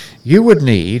 You would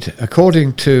need,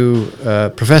 according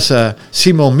to Professor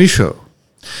Simon Michaud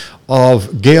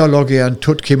of Geologian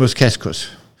Tutkimus Keskus,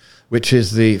 which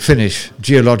is the Finnish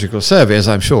Geological Survey, as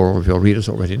I'm sure all of your readers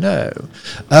already know,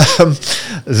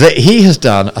 that he has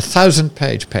done a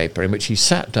 1,000-page paper in which he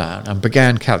sat down and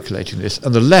began calculating this,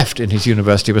 and the left in his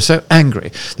university were so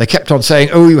angry. They kept on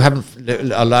saying, oh, you haven't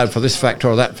allowed for this factor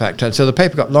or that factor, and so the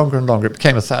paper got longer and longer. It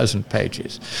became 1,000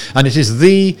 pages. And it is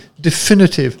the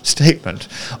definitive statement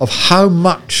of how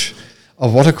much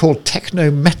of what are called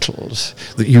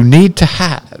technometals that you need to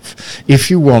have if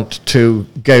you want to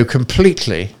go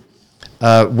completely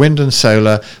wind and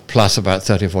solar plus about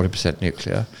 30 or 40%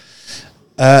 nuclear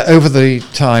over the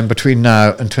time between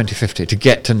now and 2050 to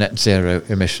get to net zero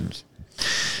emissions.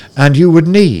 And you would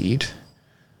need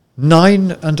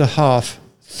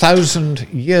 9,500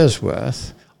 years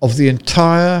worth of the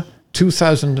entire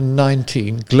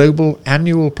 2019 global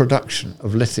annual production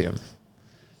of lithium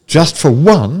just for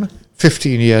one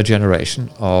 15-year generation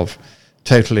of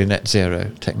totally net zero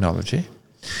technology.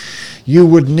 You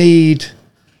would need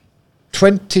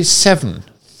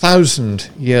 27,000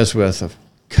 years worth of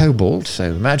cobalt. So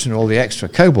imagine all the extra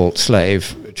cobalt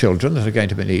slave children that are going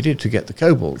to be needed to get the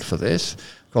cobalt for this.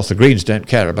 Of course, the Greens don't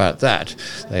care about that.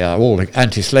 They are all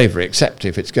anti-slavery, except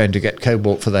if it's going to get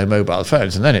cobalt for their mobile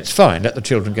phones, and then it's fine. Let the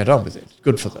children get on with it. It's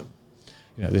good for them.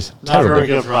 You know, this Not very terrible,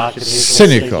 good for occupational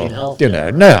cynical, safety and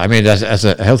health. no, I mean, as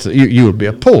a health, you would be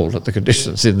appalled at the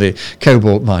conditions in the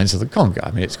cobalt mines of the Congo.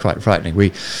 I mean, it's quite frightening.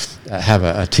 We have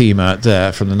a team out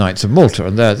there from the Knights of Malta,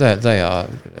 and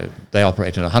they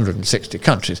operate in 160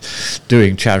 countries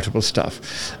doing charitable stuff.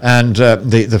 And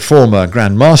the former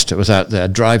Grand Master was out there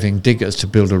driving diggers to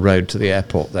build a road to the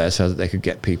airport there so that they could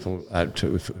get people out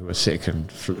who were sick and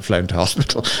flown to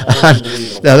hospital. And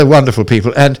they're wonderful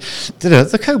people. And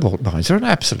the cobalt mines are an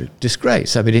absolute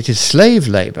disgrace. I mean, it is slave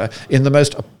labour in the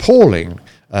most appalling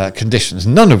conditions,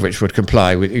 none of which would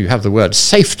comply with. You have the word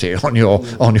safety on your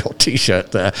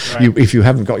T-shirt there. Right. If you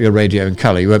haven't got your radio in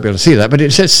colour, you won't be able to see that. But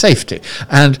it says safety,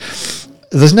 and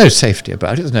there's no safety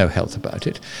about it. There's no health about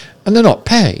it, and they're not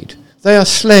paid. They are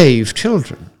slave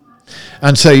children,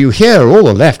 and so you hear all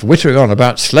the left wittering on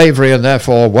about slavery and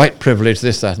therefore white privilege,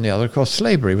 this, that, and the other. Of course,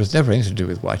 slavery was never anything to do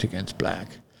with white against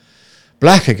black.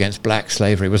 Black against black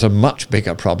slavery was a much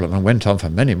bigger problem and went on for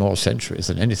many more centuries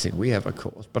than anything we ever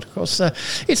caused. But of course,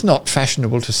 it's not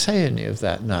fashionable to say any of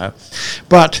that now.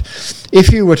 But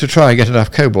if you were to try and get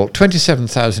enough cobalt,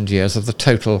 27,000 years of the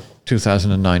total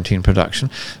 2019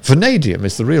 production. Vanadium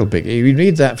is the real biggie. You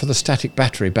need that for the static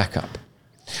battery backup.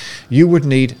 You would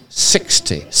need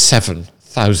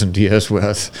 67,000 years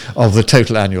worth of the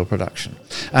total annual production.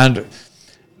 And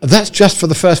that's just for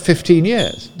the first 15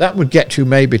 years. That would get you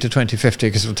maybe to 2050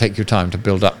 because it will take you time to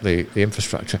build up the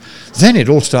infrastructure. Then it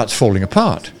all starts falling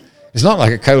apart. It's not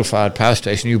like a coal-fired power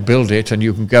station. You build it and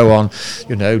you can go on,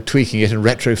 tweaking it and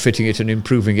retrofitting it and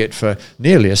improving it for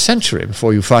nearly a century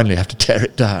before you finally have to tear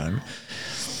it down.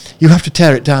 You have to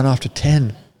tear it down after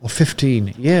 10 or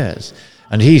 15 years.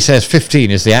 And he says 15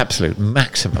 is the absolute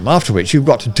maximum, after which you've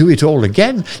got to do it all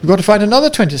again. You've got to find another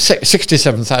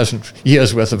 67,000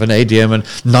 years worth of vanadium and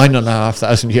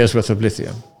 9,500 years worth of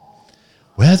lithium.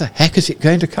 Where the heck is it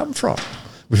going to come from?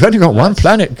 We've only got one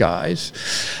planet, guys.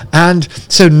 And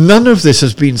so none of this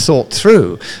has been thought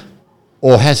through,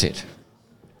 or has it?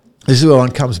 This is where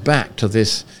one comes back to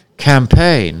this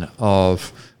campaign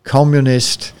of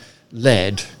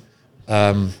communist-led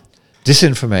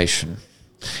disinformation.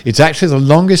 It's actually the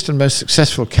longest and most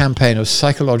successful campaign of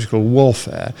psychological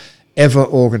warfare ever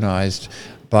organized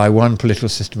by one political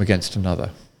system against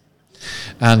another.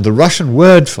 And the Russian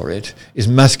word for it is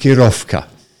maskirovka.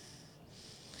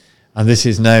 And this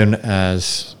is known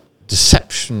as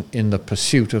deception in the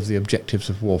pursuit of the objectives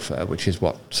of warfare, which is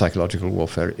what psychological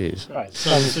warfare is. Right.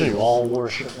 Sun Tzu, all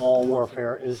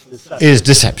warfare is deception. Is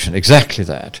deception, exactly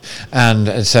that.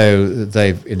 And so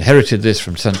they've inherited this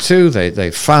from Sun Tzu.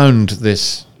 They found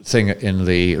this thing in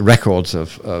the records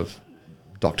of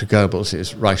Dr.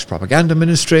 Goebbels' Reichspropaganda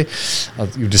ministry.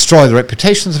 You destroy the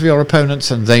reputations of your opponents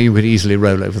and then you could easily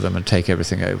roll over them and take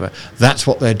everything over. That's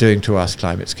what they're doing to us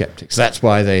climate skeptics. That's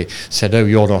why they said, oh,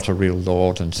 you're not a real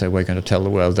lord, and so we're going to tell the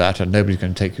world that and nobody's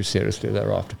going to take you seriously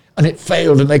thereafter. And it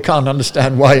failed, and they can't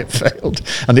understand why it failed.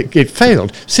 And it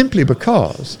failed simply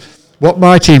because what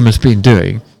my team has been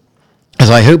doing, as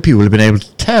I hope you will have been able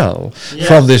to tell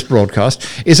from this broadcast,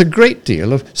 is a great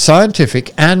deal of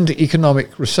scientific and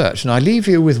economic research. And I leave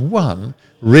you with one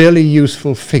really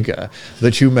useful figure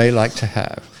that you may like to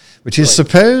have, which is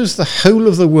suppose the whole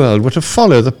of the world were to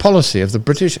follow the policy of the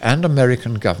British and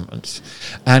American governments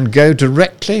and go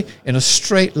directly in a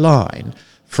straight line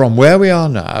from where we are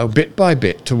now, bit by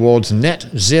bit, towards net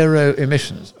zero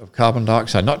emissions of carbon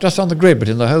dioxide, not just on the grid, but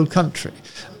in the whole country,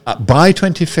 by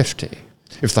 2050.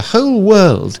 If the whole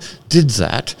world did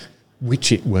that,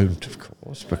 which it won't, of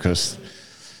course, because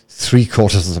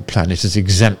 3/4 of the planet is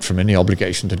exempt from any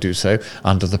obligation to do so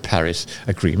under the Paris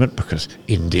Agreement, because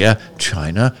India,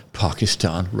 China,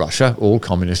 Pakistan, Russia, all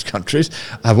communist countries,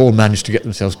 have all managed to get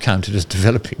themselves counted as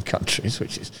developing countries,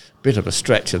 which is a bit of a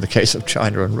stretch in the case of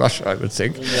China and Russia, I would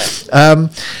think. Yeah.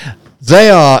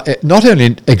 They are not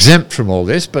only exempt from all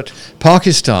this, but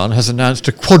Pakistan has announced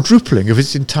a quadrupling of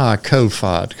its entire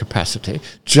coal-fired capacity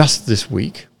just this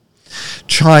week.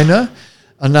 China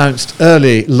announced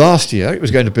early last year it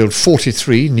was going to build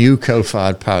 43 new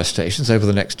coal-fired power stations over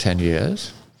the next 10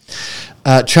 years.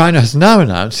 China has now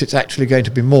announced it's actually going to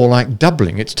be more like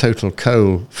doubling its total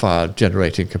coal-fired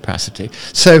generating capacity.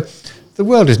 So the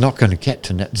world is not going to get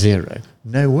to net zero.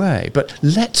 No way. But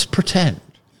let's pretend.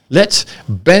 Let's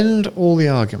bend all the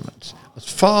arguments as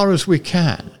far as we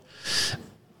can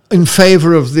in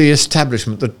favour of the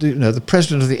establishment, that, the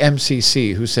president of the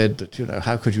MCC, who said that,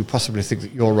 how could you possibly think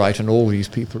that you're right and all these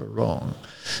people are wrong?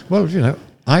 Well,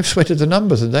 I've sweated the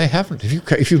numbers and they haven't.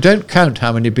 If you don't count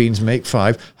how many beans make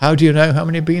 5, how do you know how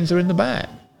many beans are in the bag?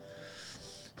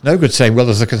 No good saying, well,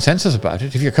 there's a consensus about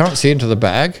it. If you can't see into the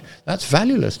bag, that's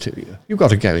valueless to you. You've got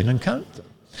to go in and count them.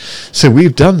 So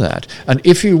we've done that. And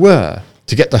if you were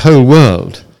to get the whole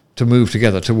world to move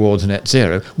together towards net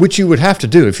zero, which you would have to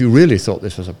do if you really thought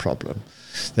this was a problem,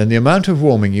 then the amount of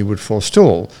warming you would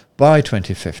forestall by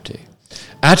 2050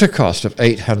 at a cost of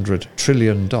 $800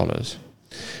 trillion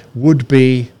would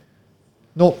be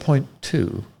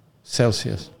 0.2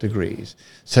 Celsius degrees.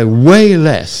 So way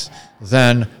less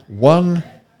than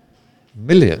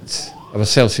 1/1,000,000th of a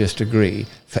Celsius degree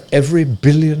for every $1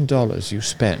 billion you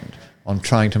spend on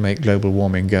trying to make global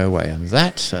warming go away. And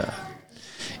that, sir,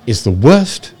 is the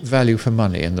worst value for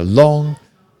money in the long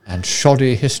and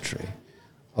shoddy history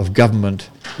of government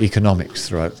economics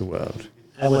throughout the world.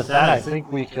 And with that, I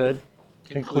think we could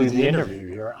conclude the interview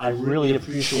here. I really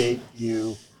appreciate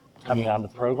you coming on the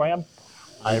program.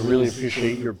 I really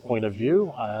appreciate your point of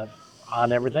view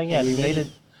on everything, and you made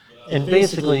it in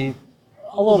basically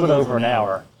a little bit over an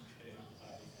hour.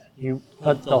 You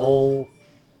put the whole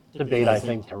debate, I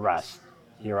think, to rest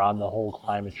here on the whole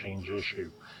climate change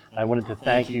issue. I wanted to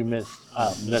thank you,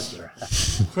 Mr.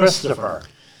 Christopher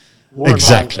Ward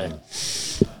Exactly.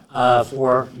 Monkton,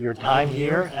 for your time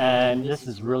here, and this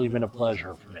has really been a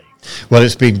pleasure for me. Well,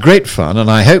 it's been great fun,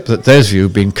 and I hope that those of you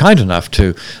who've been kind enough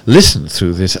to listen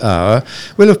through this hour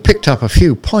will have picked up a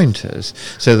few pointers,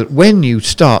 so that when you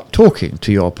start talking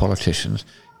to your politicians,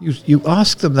 you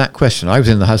ask them that question. I was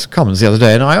in the House of Commons the other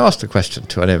day, and I asked a question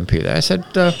to an MP there. I said,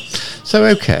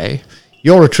 okay,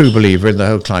 you're a true believer in the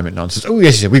whole climate nonsense. Oh,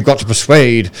 yes, we've got to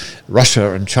persuade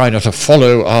Russia and China to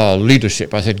follow our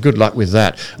leadership. I said, good luck with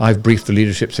that. I've briefed the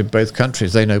leaderships in both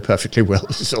countries. They know perfectly well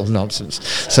this is all nonsense.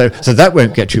 So that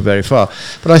won't get you very far.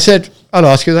 But I said, I'll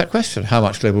ask you that question. How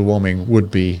much global warming would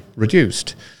be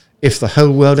reduced if the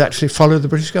whole world actually followed the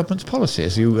British government's policy,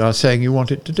 as you are saying you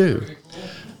want it to do?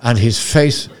 And his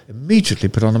face immediately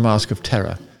put on a mask of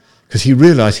terror, because he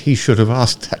realized he should have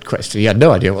asked that question. He had no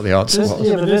idea what the answer was.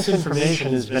 Yeah, but this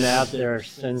information has been out there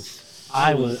since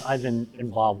I've been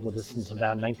involved with this since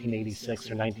about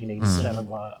 1986 or 1987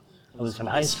 when I was in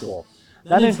high school.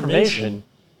 That information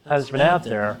has been out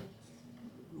there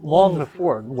long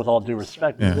before, with all due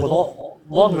respect,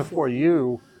 long before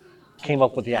you came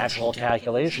up with the actual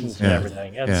calculations and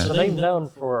everything. And so they've known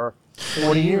for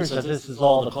 40 years that this is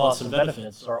all, the costs and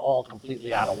benefits are all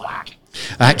completely out of whack.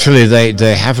 Actually,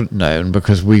 they haven't known,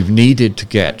 because we've needed to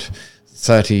get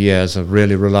 30 years of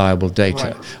really reliable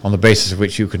data on the basis of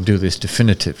which you can do this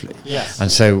definitively. Yes.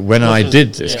 And so when I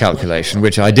did this calculation,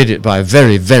 which I did it by a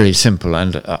very, very simple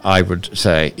and I would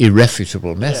say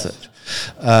irrefutable method,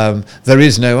 there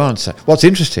is no answer. What's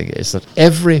interesting is that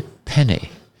every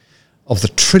penny of the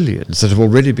trillions that have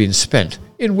already been spent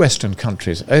in Western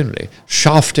countries only,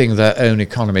 shafting their own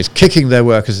economies, kicking their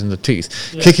workers in the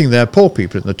teeth, kicking their poor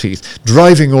people in the teeth,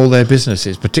 driving all their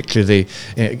businesses, particularly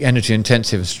the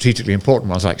energy-intensive and strategically important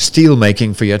ones like steel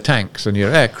making for your tanks and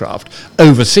your aircraft,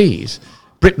 overseas.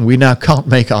 Britain, we now can't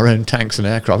make our own tanks and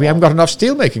aircraft. We haven't got enough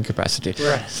steel-making capacity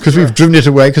because we've driven it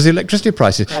away because of electricity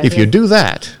prices. If you do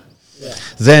that,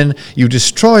 then you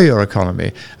destroy your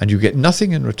economy and you get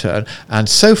nothing in return. And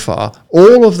so far,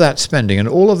 all of that spending and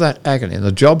all of that agony and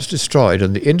the jobs destroyed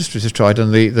and the industries destroyed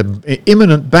and the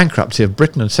imminent bankruptcy of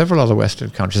Britain and several other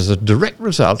Western countries is a direct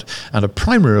result and a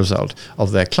primary result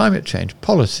of their climate change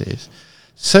policies.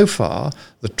 So far,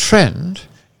 the trend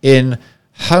in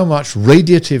how much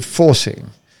radiative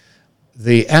forcing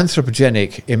the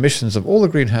anthropogenic emissions of all the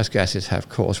greenhouse gases have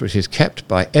caused, which is kept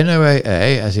by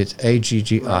NOAA as its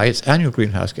AGGI, its annual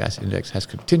greenhouse gas index, has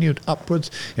continued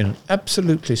upwards in an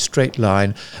absolutely straight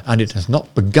line, and it has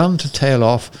not begun to tail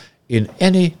off in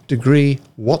any degree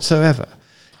whatsoever.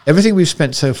 Everything we've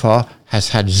spent so far has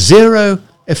had zero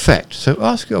effect. So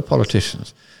ask your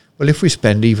politicians, well, if we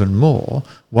spend even more,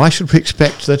 why should we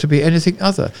expect there to be anything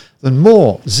other than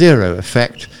more zero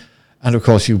effect? And of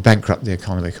course, you bankrupt the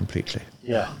economy completely.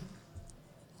 Yeah.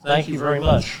 Thank you very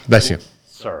much. Bless you.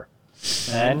 Sir.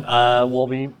 And we'll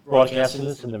be broadcasting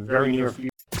this in the very near future.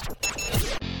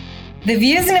 The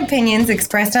views and opinions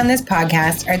expressed on this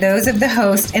podcast are those of the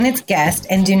host and its guest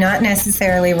and do not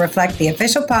necessarily reflect the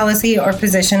official policy or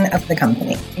position of the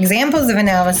company. Examples of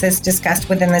analysis discussed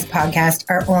within this podcast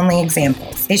are only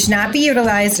examples. They should not be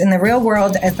utilized in the real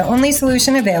world as the only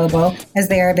solution available, as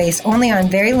they are based only on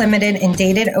very limited and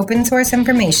dated open source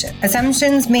information.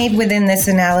 Assumptions made within this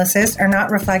analysis are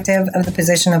not reflective of the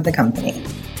position of the company.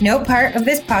 No part of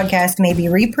this podcast may be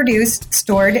reproduced,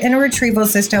 stored in a retrieval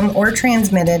system, or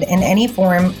transmitted in any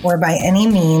form or by any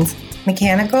means,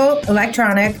 mechanical,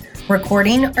 electronic,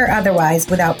 recording, or otherwise,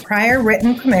 without prior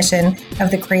written permission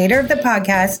of the creator of the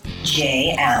podcast,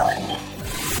 Jay Allen.